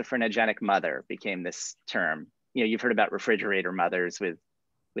schizophrenogenic mother became this term. You've heard about refrigerator mothers with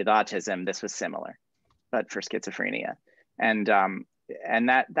autism. This was similar, but for schizophrenia. And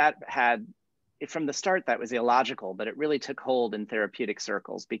that had, from the start, that was illogical, but it really took hold in therapeutic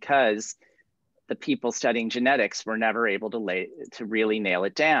circles, because the people studying genetics were never able to really nail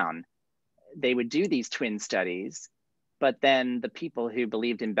it down. They would do these twin studies, but then the people who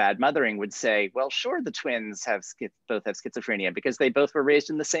believed in bad mothering would say, well, sure, the twins both have schizophrenia because they both were raised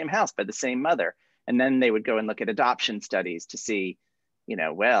in the same house by the same mother. And then they would go and look at adoption studies to see,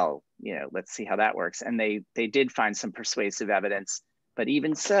 let's see how that works. And they did find some persuasive evidence, but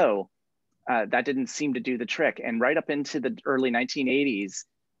even so, that didn't seem to do the trick. And right up into the early 1980s,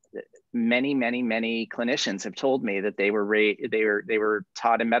 many clinicians have told me that they were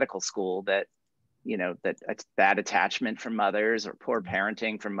taught in medical school that, you know, that bad attachment from mothers, or poor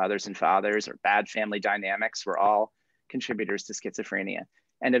parenting from mothers and fathers, or bad family dynamics were all contributors to schizophrenia.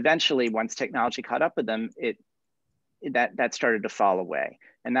 And eventually, once technology caught up with them, that started to fall away.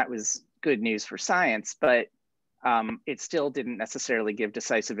 And that was good news for science, but it still didn't necessarily give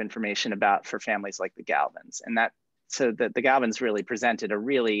decisive information for families like the Galvins. And so the Galvins really presented a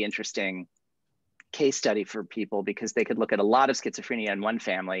really interesting case study for people, because they could look at a lot of schizophrenia in one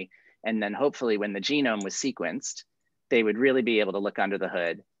family, and then hopefully when the genome was sequenced, they would really be able to look under the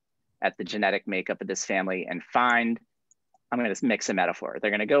hood at the genetic makeup of this family and find, I'm going to mix a metaphor, they're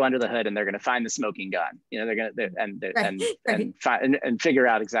going to go under the hood and they're going to find the smoking gun. You know, they're going to and figure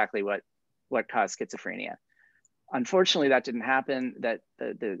out exactly what caused schizophrenia. Unfortunately, that didn't happen. That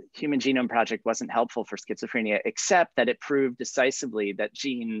the Human Genome Project wasn't helpful for schizophrenia, except that it proved decisively that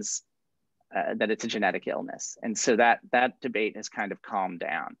genes, that it's a genetic illness. And so that debate has kind of calmed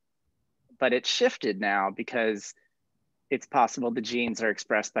down. But it's shifted now, because it's possible the genes are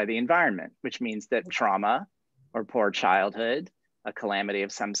expressed by the environment, which means that trauma or poor childhood, a calamity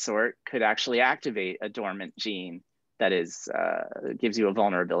of some sort, could actually activate a dormant gene that gives you a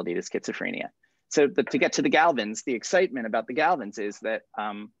vulnerability to schizophrenia. So to get to the Galvins, the excitement about the Galvins is that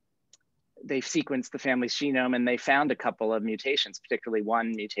they've sequenced the family's genome, and they found a couple of mutations, particularly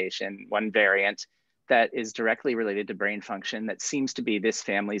one mutation, one variant that is directly related to brain function that seems to be this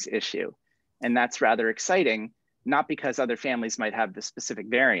family's issue. And that's rather exciting, not because other families might have the specific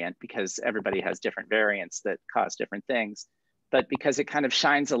variant, because everybody has different variants that cause different things, but because it kind of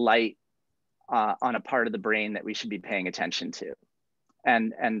shines a light on a part of the brain that we should be paying attention to,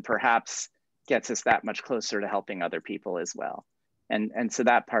 and perhaps gets us that much closer to helping other people as well. And so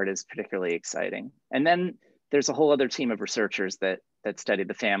that part is particularly exciting. And then there's a whole other team of researchers that studied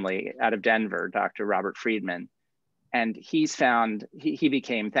the family out of Denver, Dr. Robert Friedman. And he's found, he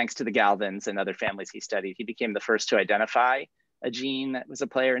became, thanks to the Galvins and other families he studied, he became the first to identify a gene that was a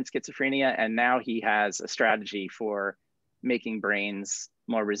player in schizophrenia. And now he has a strategy for making brains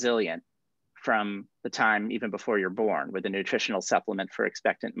more resilient from the time even before you're born, with a nutritional supplement for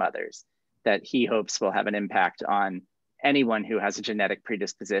expectant mothers that he hopes will have an impact on anyone who has a genetic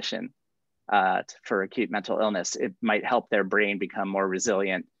predisposition for acute mental illness. It might help their brain become more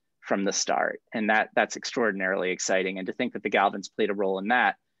resilient from the start. And that's extraordinarily exciting. And to think that the Galvins played a role in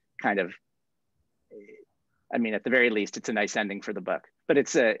that, kind of, I mean, at the very least, it's a nice ending for the book, but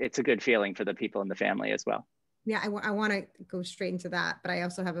it's a good feeling for the people in the family as well. Yeah, I want to go straight into that, but I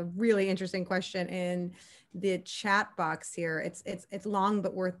also have a really interesting question in the chat box here. It's long,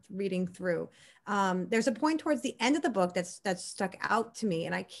 but worth reading through. There's a point towards the end of the book that's stuck out to me,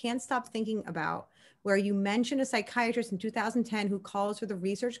 and I can't stop thinking about, where you mention a psychiatrist in 2010 who calls for the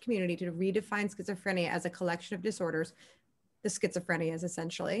research community to redefine schizophrenia as a collection of disorders, the schizophrenias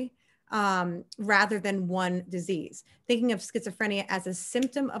essentially, rather than one disease. Thinking of schizophrenia as a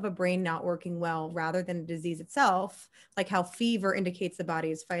symptom of a brain not working well rather than a disease itself, like how fever indicates the body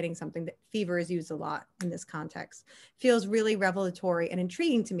is fighting something. That fever is used a lot in this context, feels really revelatory and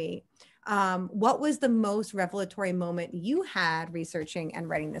intriguing to me. What was the most revelatory moment you had researching and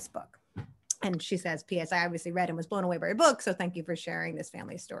writing this book? And she says, P.S. I obviously read and was blown away by your book, so thank you for sharing this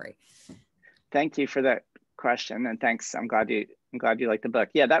family story. Thank you for that question, and thanks. I'm glad you liked the book.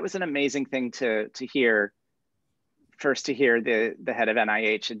 Yeah, that was an amazing thing to hear. First, to hear the head of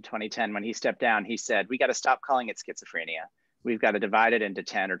NIH in 2010, when he stepped down, he said, we got to stop calling it schizophrenia. We've got to divide it into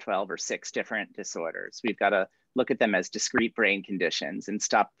 10 or 12 or 6 different disorders. We've got to look at them as discrete brain conditions and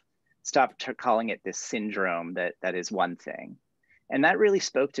stop calling it this syndrome that is one thing. And that really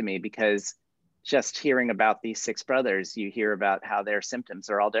spoke to me, because just hearing about these 6 brothers, you hear about how their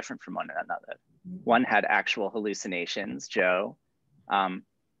symptoms are all different from one another. One had actual hallucinations, Joe.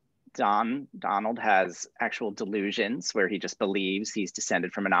 Donald has actual delusions where he just believes he's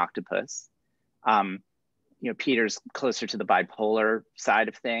descended from an octopus. Peter's closer to the bipolar side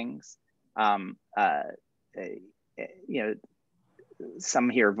of things. Some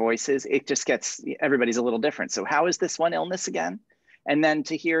hear voices. It just gets, everybody's a little different. So how is this one illness again? And then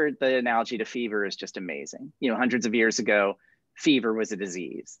to hear the analogy to fever is just amazing. Hundreds of years ago, fever was a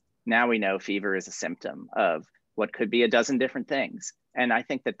disease. Now we know fever is a symptom of what could be a dozen different things. And I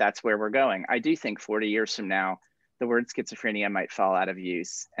think that that's where we're going. I do think 40 years from now, the word schizophrenia might fall out of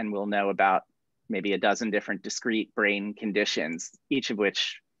use, and we'll know about maybe a dozen different discrete brain conditions, each of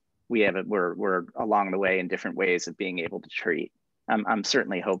which we're along the way in different ways of being able to treat. I'm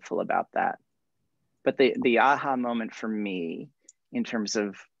certainly hopeful about that. But the aha moment for me, in terms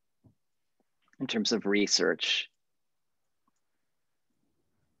of in terms of research.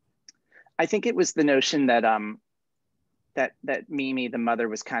 I think it was the notion that that Mimi, the mother,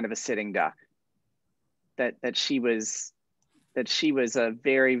 was kind of a sitting duck. That she was a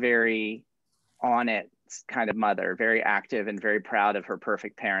very, very on it kind of mother, very active and very proud of her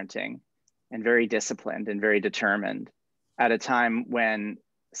perfect parenting, and very disciplined and very determined at a time when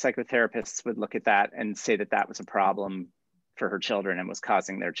psychotherapists would look at that and say that that was a problem for her children and was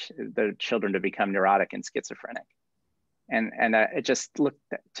causing their children to become neurotic and schizophrenic. And it just looked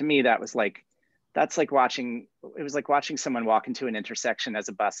to me, it was like watching someone walk into an intersection as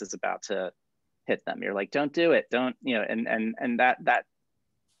a bus is about to hit them. You're like, don't do it, don't, you know, and that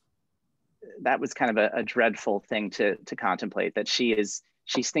was kind of a dreadful thing to contemplate, that she's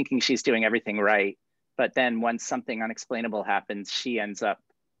thinking she's doing everything right, but then once something unexplainable happens, she ends up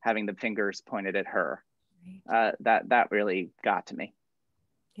having the fingers pointed at her. That really got to me.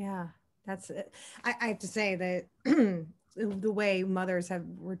 Yeah, that's it. I have to say that the way mothers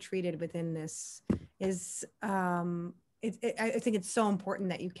were treated within this is, I think it's so important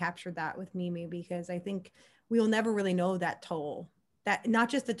that you captured that with Mimi, because I think we will never really know that toll. That not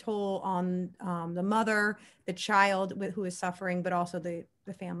just the toll on the mother, the child who is suffering, but also the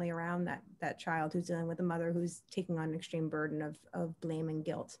family around that child who's dealing with a mother who's taking on an extreme burden of blame and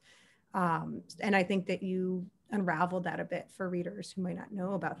guilt. And I think that you unraveled that a bit for readers who might not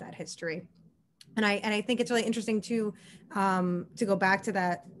know about that history. And I think it's really interesting to go back to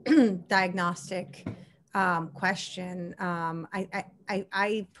that diagnostic question.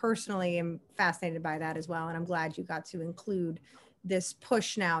 I personally am fascinated by that as well, and I'm glad you got to include this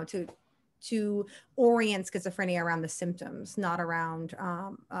push now to orient schizophrenia around the symptoms, not around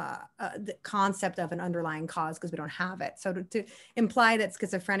the concept of an underlying cause, because we don't have it. So to imply that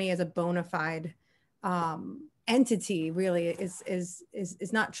schizophrenia is a bona fide entity really is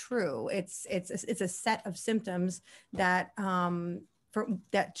not true. It's a set of symptoms that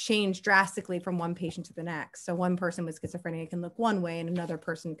that change drastically from one patient to the next. So one person with schizophrenia can look one way and another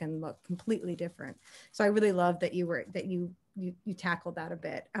person can look completely different. So I really love that you tackled that a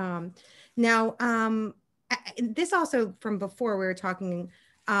bit. This also, from before we were talking,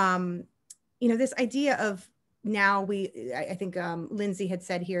 this idea of now I think Lindsay had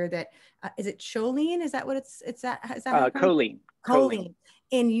said here that, is it choline? Is that what it's that? Choline. Choline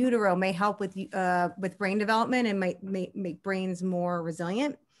in utero may help with brain development and might make brains more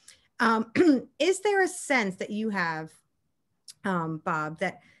resilient. Is there a sense that you have, Bob,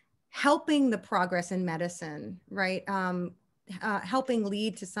 that helping the progress in medicine, right, helping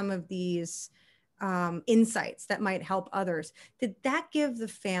lead to some of these insights that might help others, did that give the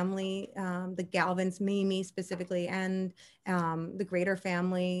family, the Galvins, Mimi specifically, and the greater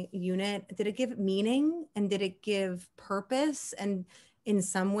family unit, did it give meaning and did it give purpose? And in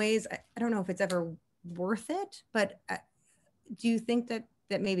some ways, I don't know if it's ever worth it, but do you think that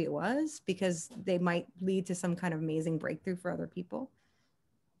maybe it was, because they might lead to some kind of amazing breakthrough for other people?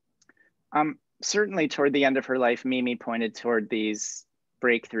 Certainly toward the end of her life, Mimi pointed toward these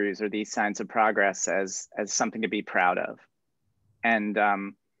breakthroughs or these signs of progress as something to be proud of. And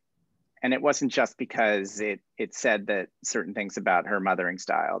it wasn't just because it said that certain things about her mothering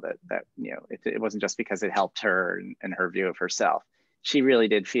style, that you know, it wasn't just because it helped her and her view of herself. She really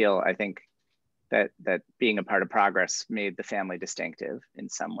did feel, I think, that being a part of progress made the family distinctive in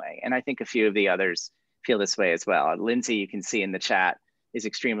some way. And I think a few of the others feel this way as well. Lindsay, you can see in the chat, is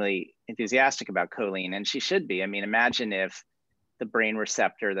extremely enthusiastic about choline, and she should be. I mean, imagine if the brain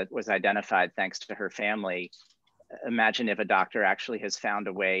receptor that was identified thanks to her family, imagine if a doctor actually has found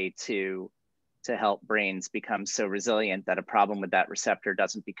a way to help brains become so resilient that a problem with that receptor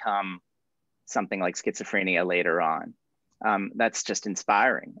doesn't become something like schizophrenia later on. That's just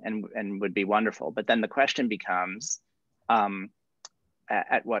inspiring and would be wonderful. But then the question becomes,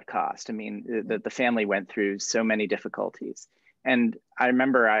 at what cost? I mean, the family went through so many difficulties. And I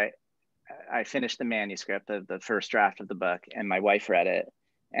remember I finished the manuscript of the first draft of the book, and my wife read it.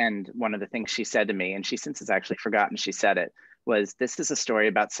 And one of the things she said to me, and she since has actually forgotten she said it, was, this is a story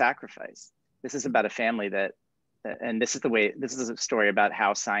about sacrifice. This is about a family and this is a story about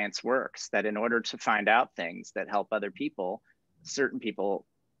how science works, that in order to find out things that help other people, certain people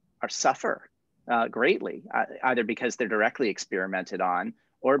suffer greatly, either because they're directly experimented on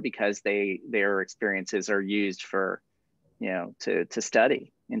or because their experiences are used for, to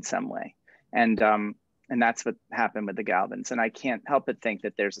study in some way. And that's what happened with the Galvins. And I can't help but think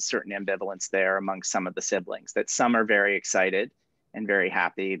that there's a certain ambivalence there among some of the siblings, that some are very excited and very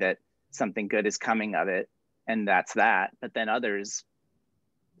happy that something good is coming of it, and that's that. But then others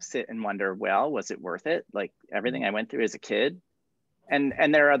sit and wonder, well, was it worth it? Like everything I went through as a kid?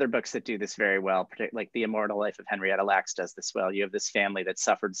 And there are other books that do this very well, like The Immortal Life of Henrietta Lacks does this well. You have this family that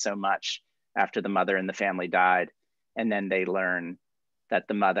suffered so much after the mother in the family died, and then they learn that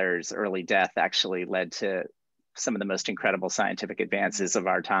the mother's early death actually led to some of the most incredible scientific advances of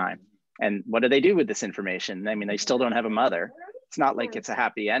our time. And what do they do with this information? I mean, they still don't have a mother. It's not like it's a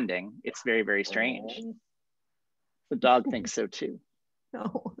happy ending. It's very, very strange. The dog thinks so too.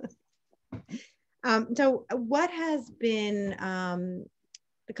 No. So what has been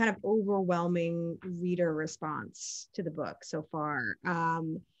the kind of overwhelming reader response to the book so far?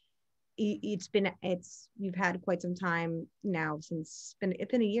 You've had quite some time now since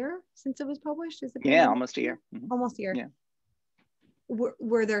it's been a year since it was published. Is it? Yeah, almost a year. Mm-hmm. Almost a year. Yeah.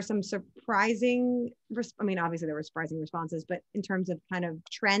 Were there some surprising? I mean, obviously there were surprising responses, but in terms of kind of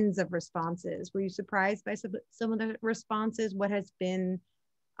trends of responses, were you surprised by some of the responses? What has been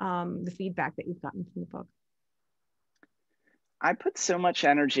the feedback that you've gotten from the book? I put so much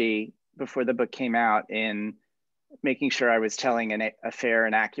energy before the book came out in making sure I was telling a fair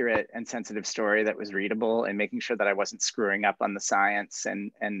and accurate and sensitive story that was readable, and making sure that I wasn't screwing up on the science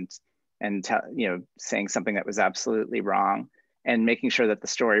and saying something that was absolutely wrong, and making sure that the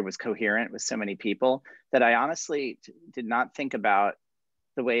story was coherent with so many people, that I honestly did not think about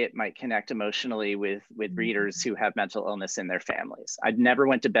the way it might connect emotionally with readers who have mental illness in their families. I'd never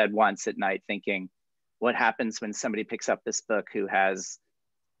went to bed once at night thinking, what happens when somebody picks up this book who has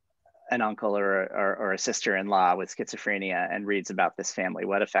an uncle or a sister-in-law with schizophrenia and reads about this family?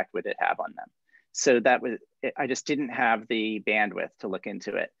 What effect would it have on them? So I just didn't have the bandwidth to look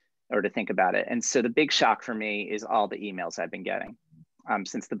into it or to think about it. And so the big shock for me is all the emails I've been getting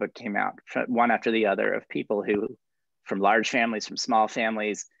since the book came out, one after the other, of people who, from large families, from small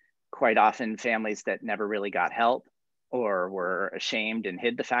families, quite often families that never really got help or were ashamed and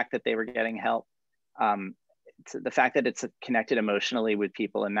hid the fact that they were getting help. The fact that it's connected emotionally with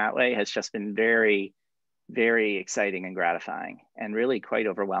people in that way has just been very, very exciting and gratifying, and really quite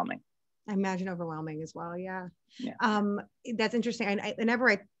overwhelming. I imagine overwhelming as well. Yeah. Yeah. That's interesting. Whenever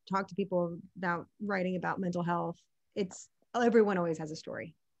I talk to people about writing about mental health, everyone always has a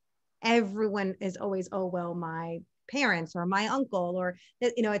story. Everyone is always, oh, well, my parents or my uncle, or,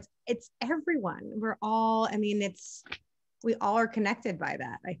 it's everyone. We're all, we all are connected by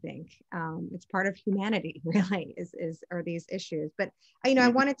that. I think it's part of humanity, really, are these issues. But I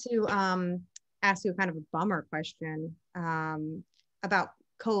wanted to ask you kind of a bummer question about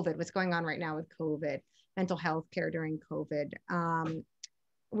COVID. What's going on right now with COVID, mental health care during COVID?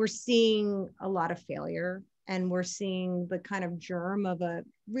 We're seeing a lot of failure, and we're seeing the kind of germ of a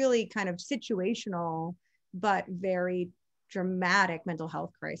really kind of situational but very dramatic mental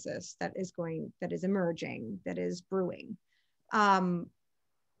health crisis that is emerging, that is brewing. After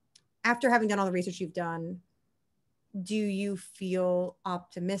having done all the research you've done, do you feel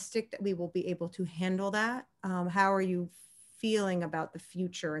optimistic that we will be able to handle that? How are you feeling about the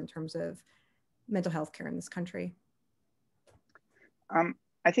future in terms of mental health care in this country?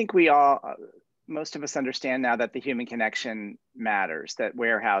 I think most of us understand now that the human connection matters, that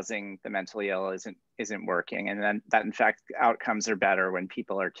warehousing the mentally ill isn't working, and then that in fact outcomes are better when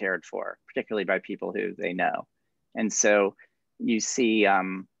people are cared for, particularly by people who they know. And so you see a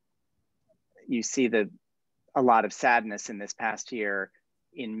lot of sadness in this past year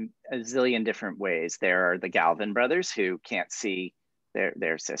in a zillion different ways. There are the Galvin brothers who can't see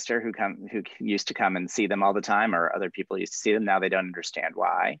their sister, who used to come and see them all the time, or other people used to see them. Now they don't understand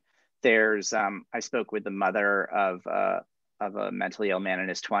why. There's I spoke with the mother of a mentally ill man in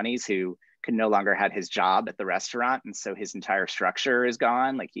his 20s who could no longer had his job at the restaurant, and so his entire structure is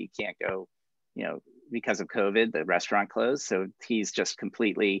gone. Like, he can't go, because of COVID, the restaurant closed. So he's just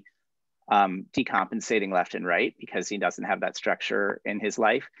completely decompensating left and right because he doesn't have that structure in his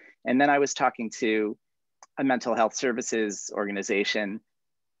life. And then I was talking to a mental health services organization.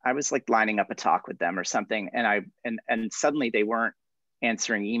 I was like lining up a talk with them or something, and suddenly they weren't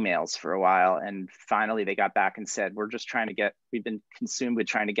answering emails for a while, and finally they got back and said, we've been consumed with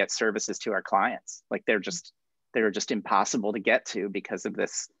trying to get services to our clients. Like, they were just impossible to get to because of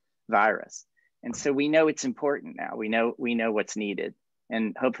this virus. And so we know it's important now. We know what's needed,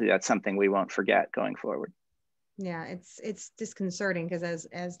 and hopefully that's something we won't forget going forward. Yeah, it's disconcerting because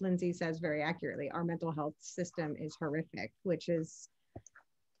as Lindsay says very accurately, our mental health system is horrific, which is,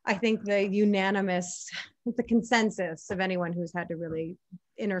 I think, the consensus of anyone who's had to really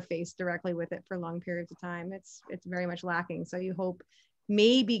interface directly with it for long periods of time. It's very much lacking. So you hope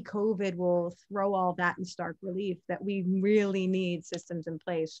maybe COVID will throw all that in stark relief, that we really need systems in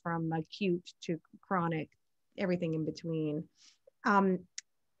place from acute to chronic, everything in between.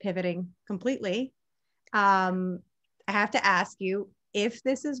 Pivoting completely, I have to ask you, if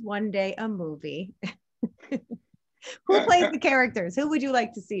this is one day a movie, who plays the characters? Who would you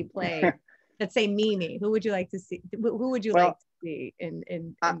like to see play? Let's say Mimi. Who would you like to see? Who would you like to see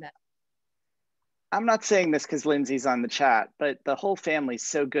in that? I'm not saying this because Lindsay's on the chat, but the whole family's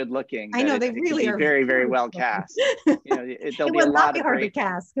so good looking. I know they really are very, very well cast. You know, there'll be a would lot not be of hard great to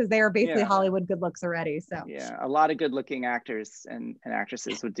cast because they are basically Hollywood good looks already. So yeah, a lot of good looking actors and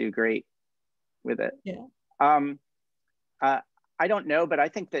actresses would do great with it. Yeah. I don't know, but I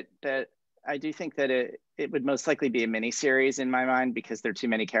think that I do think that it would most likely be a miniseries in my mind because there are too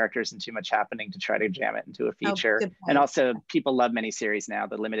many characters and too much happening to try to jam it into a feature. And also people love miniseries now.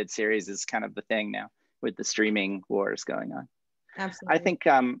 The limited series is kind of the thing now with the streaming wars going on. Absolutely. I think,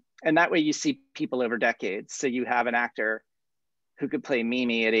 and that way you see people over decades. So you have an actor who could play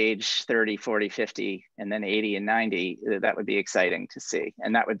Mimi at age 30, 40, 50, and then 80 and 90. That would be exciting to see.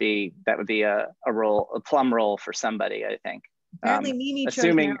 And that would be a role, a plum role for somebody, I think. Apparently Mimi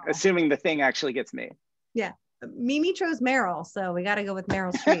chose assuming the thing actually gets made. Yeah, Mimi chose Meryl, so we got to go with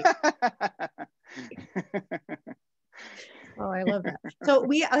Meryl Streep. Oh, I love that. So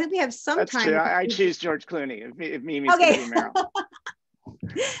I think we have some That's time. True. I choose George Clooney if Mimi's going to be Meryl.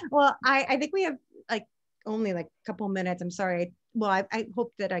 Well, I think we have like only like a couple minutes. I'm sorry. Well, I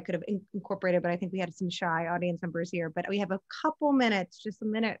hope that I could have incorporated, but I think we had some shy audience members here. But we have a couple minutes, just a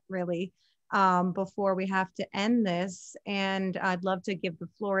minute really, before we have to end this. And I'd love to give the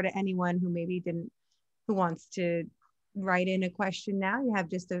floor to anyone who maybe who wants to write in a question now. You have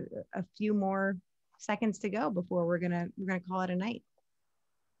just a few more seconds to go before we're gonna call it a night.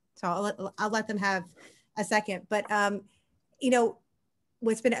 So I'll let them have a second. But you know,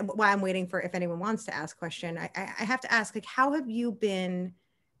 why I'm waiting for if anyone wants to ask a question, I have to ask, like, how have you been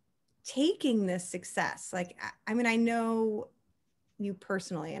taking this success? Like, I mean, I know you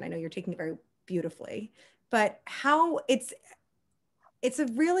personally, and I know you're taking it very beautifully, but how it's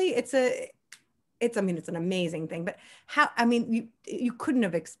an amazing thing, but how, I mean, you couldn't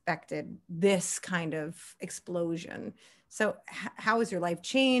have expected this kind of explosion. So how has your life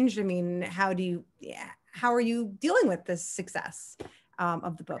changed? I mean, how are you dealing with this success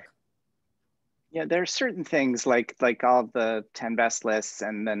of the book? Yeah, there are certain things like all of the 10 best lists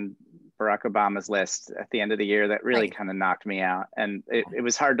and then Barack Obama's list at the end of the year that really kind of knocked me out. And it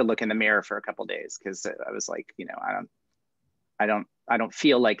was hard to look in the mirror for a couple of days because I was like, you know, I don't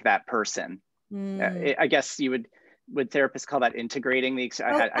feel like that person. I guess would therapists call that integrating the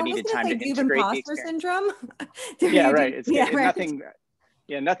I needed time to integrate the experience. Syndrome. Yeah, right.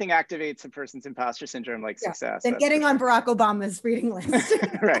 Nothing activates a person's imposter syndrome like success. Than getting on Barack Obama's reading list.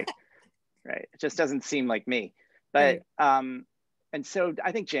 Right. It just doesn't seem like me. But and so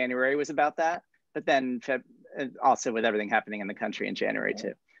I think January was about that. But then also with everything happening in the country in January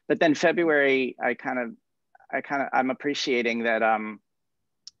too. But then February, I'm appreciating that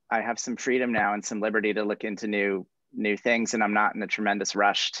I have some freedom now and some liberty to look into new things, and I'm not in a tremendous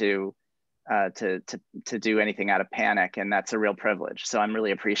rush to do anything out of panic, and that's a real privilege. So I'm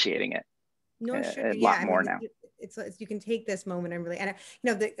really appreciating it a lot more now. It's you can take this moment and really, and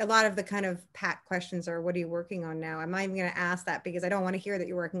you know, a lot of the kind of pat questions are, what are you working on now? I'm not even going to ask that because I don't want to hear that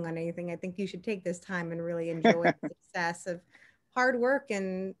you're working on anything. I think you should take this time and really enjoy the success of hard work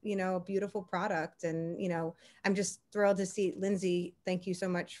and, you know, a beautiful product. And, you know, I'm just thrilled to see Lindsay. Thank you so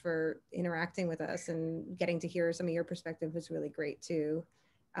much for interacting with us, and getting to hear some of your perspective was really great too.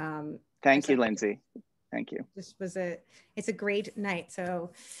 Thank you, Lindsay. Thank you. It's a great night.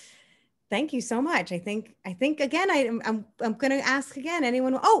 So thank you so much. I think again, I'm going to ask again,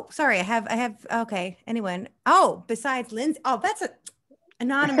 anyone. Oh, sorry. I have, okay. Anyone. Oh, besides Lindsay. Oh, that's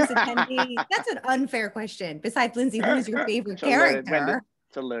anonymous attendee. That's an unfair question. Besides Lindsay, who is your favorite character?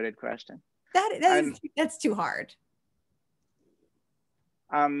 It's a loaded question. That's too hard.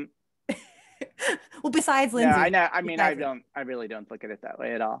 Well, besides Lindsay. No, I know. I mean, I really don't look at it that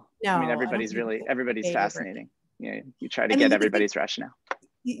way at all. No, I mean, everybody's fascinating. You try to get everybody's rationale.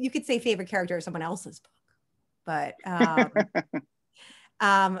 You could say favorite character of someone else's book, but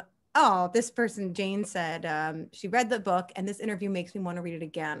oh, this person, Jane, said she read the book and this interview makes me want to read it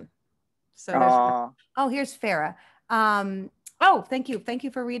again. So here's Farah. Oh, thank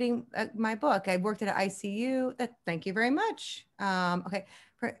you for reading my book. I worked at an ICU. Thank you very much. Okay.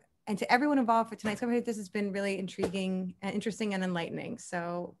 And to everyone involved for tonight's conversation, this has been really intriguing and interesting and enlightening.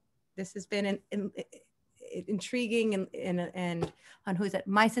 So this has been intriguing and on who's that?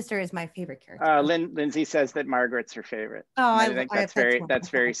 My sister is my favorite character. Lindsay says that Margaret's her favorite. Oh, I think that's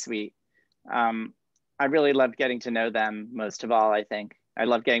very sweet. I really loved getting to know them most of all. I think I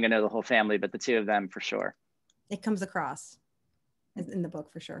love getting to know the whole family, but the two of them for sure. It comes across in the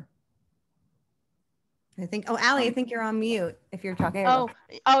book for sure. I think, oh, Allie, I think you're on mute if you're talking. Oh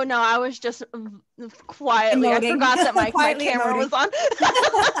no, I was just quietly. Emoting. I forgot that my camera emoting. was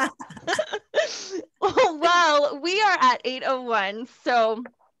on. Well, we are at 8:01. So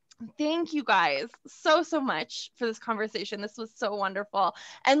thank you guys so much for this conversation. This was so wonderful.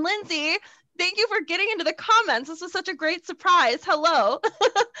 And Lindsay, thank you for getting into the comments. This was such a great surprise. Hello.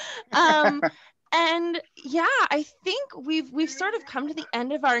 And yeah, I think we've sort of come to the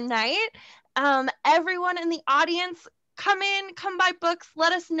end of our night. Everyone in the audience, come buy books.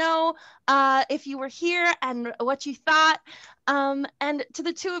 Let us know if you were here and what you thought. And to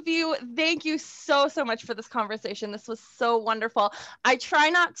the two of you, thank you so much for this conversation. This was so wonderful. I try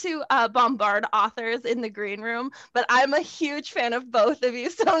not to bombard authors in the green room, but I'm a huge fan of both of you.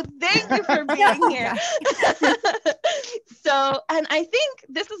 So thank you for being here. So, and I think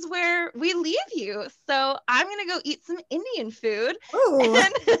this is where we leave you. So I'm going to go eat some Indian food.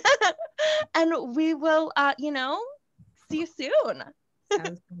 And we will, see you soon.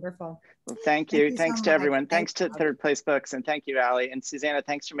 Sounds wonderful. Well, thank you. Thanks so to much. everyone. Thanks to Third Place Books. And thank you, Allie. And Susannah,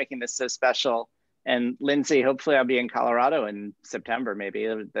 thanks for making this so special. And Lindsay, hopefully I'll be in Colorado in September, maybe.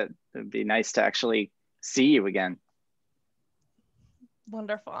 That would be nice to actually see you again.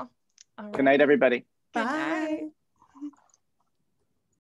 Wonderful. All right. Good night, everybody. Bye.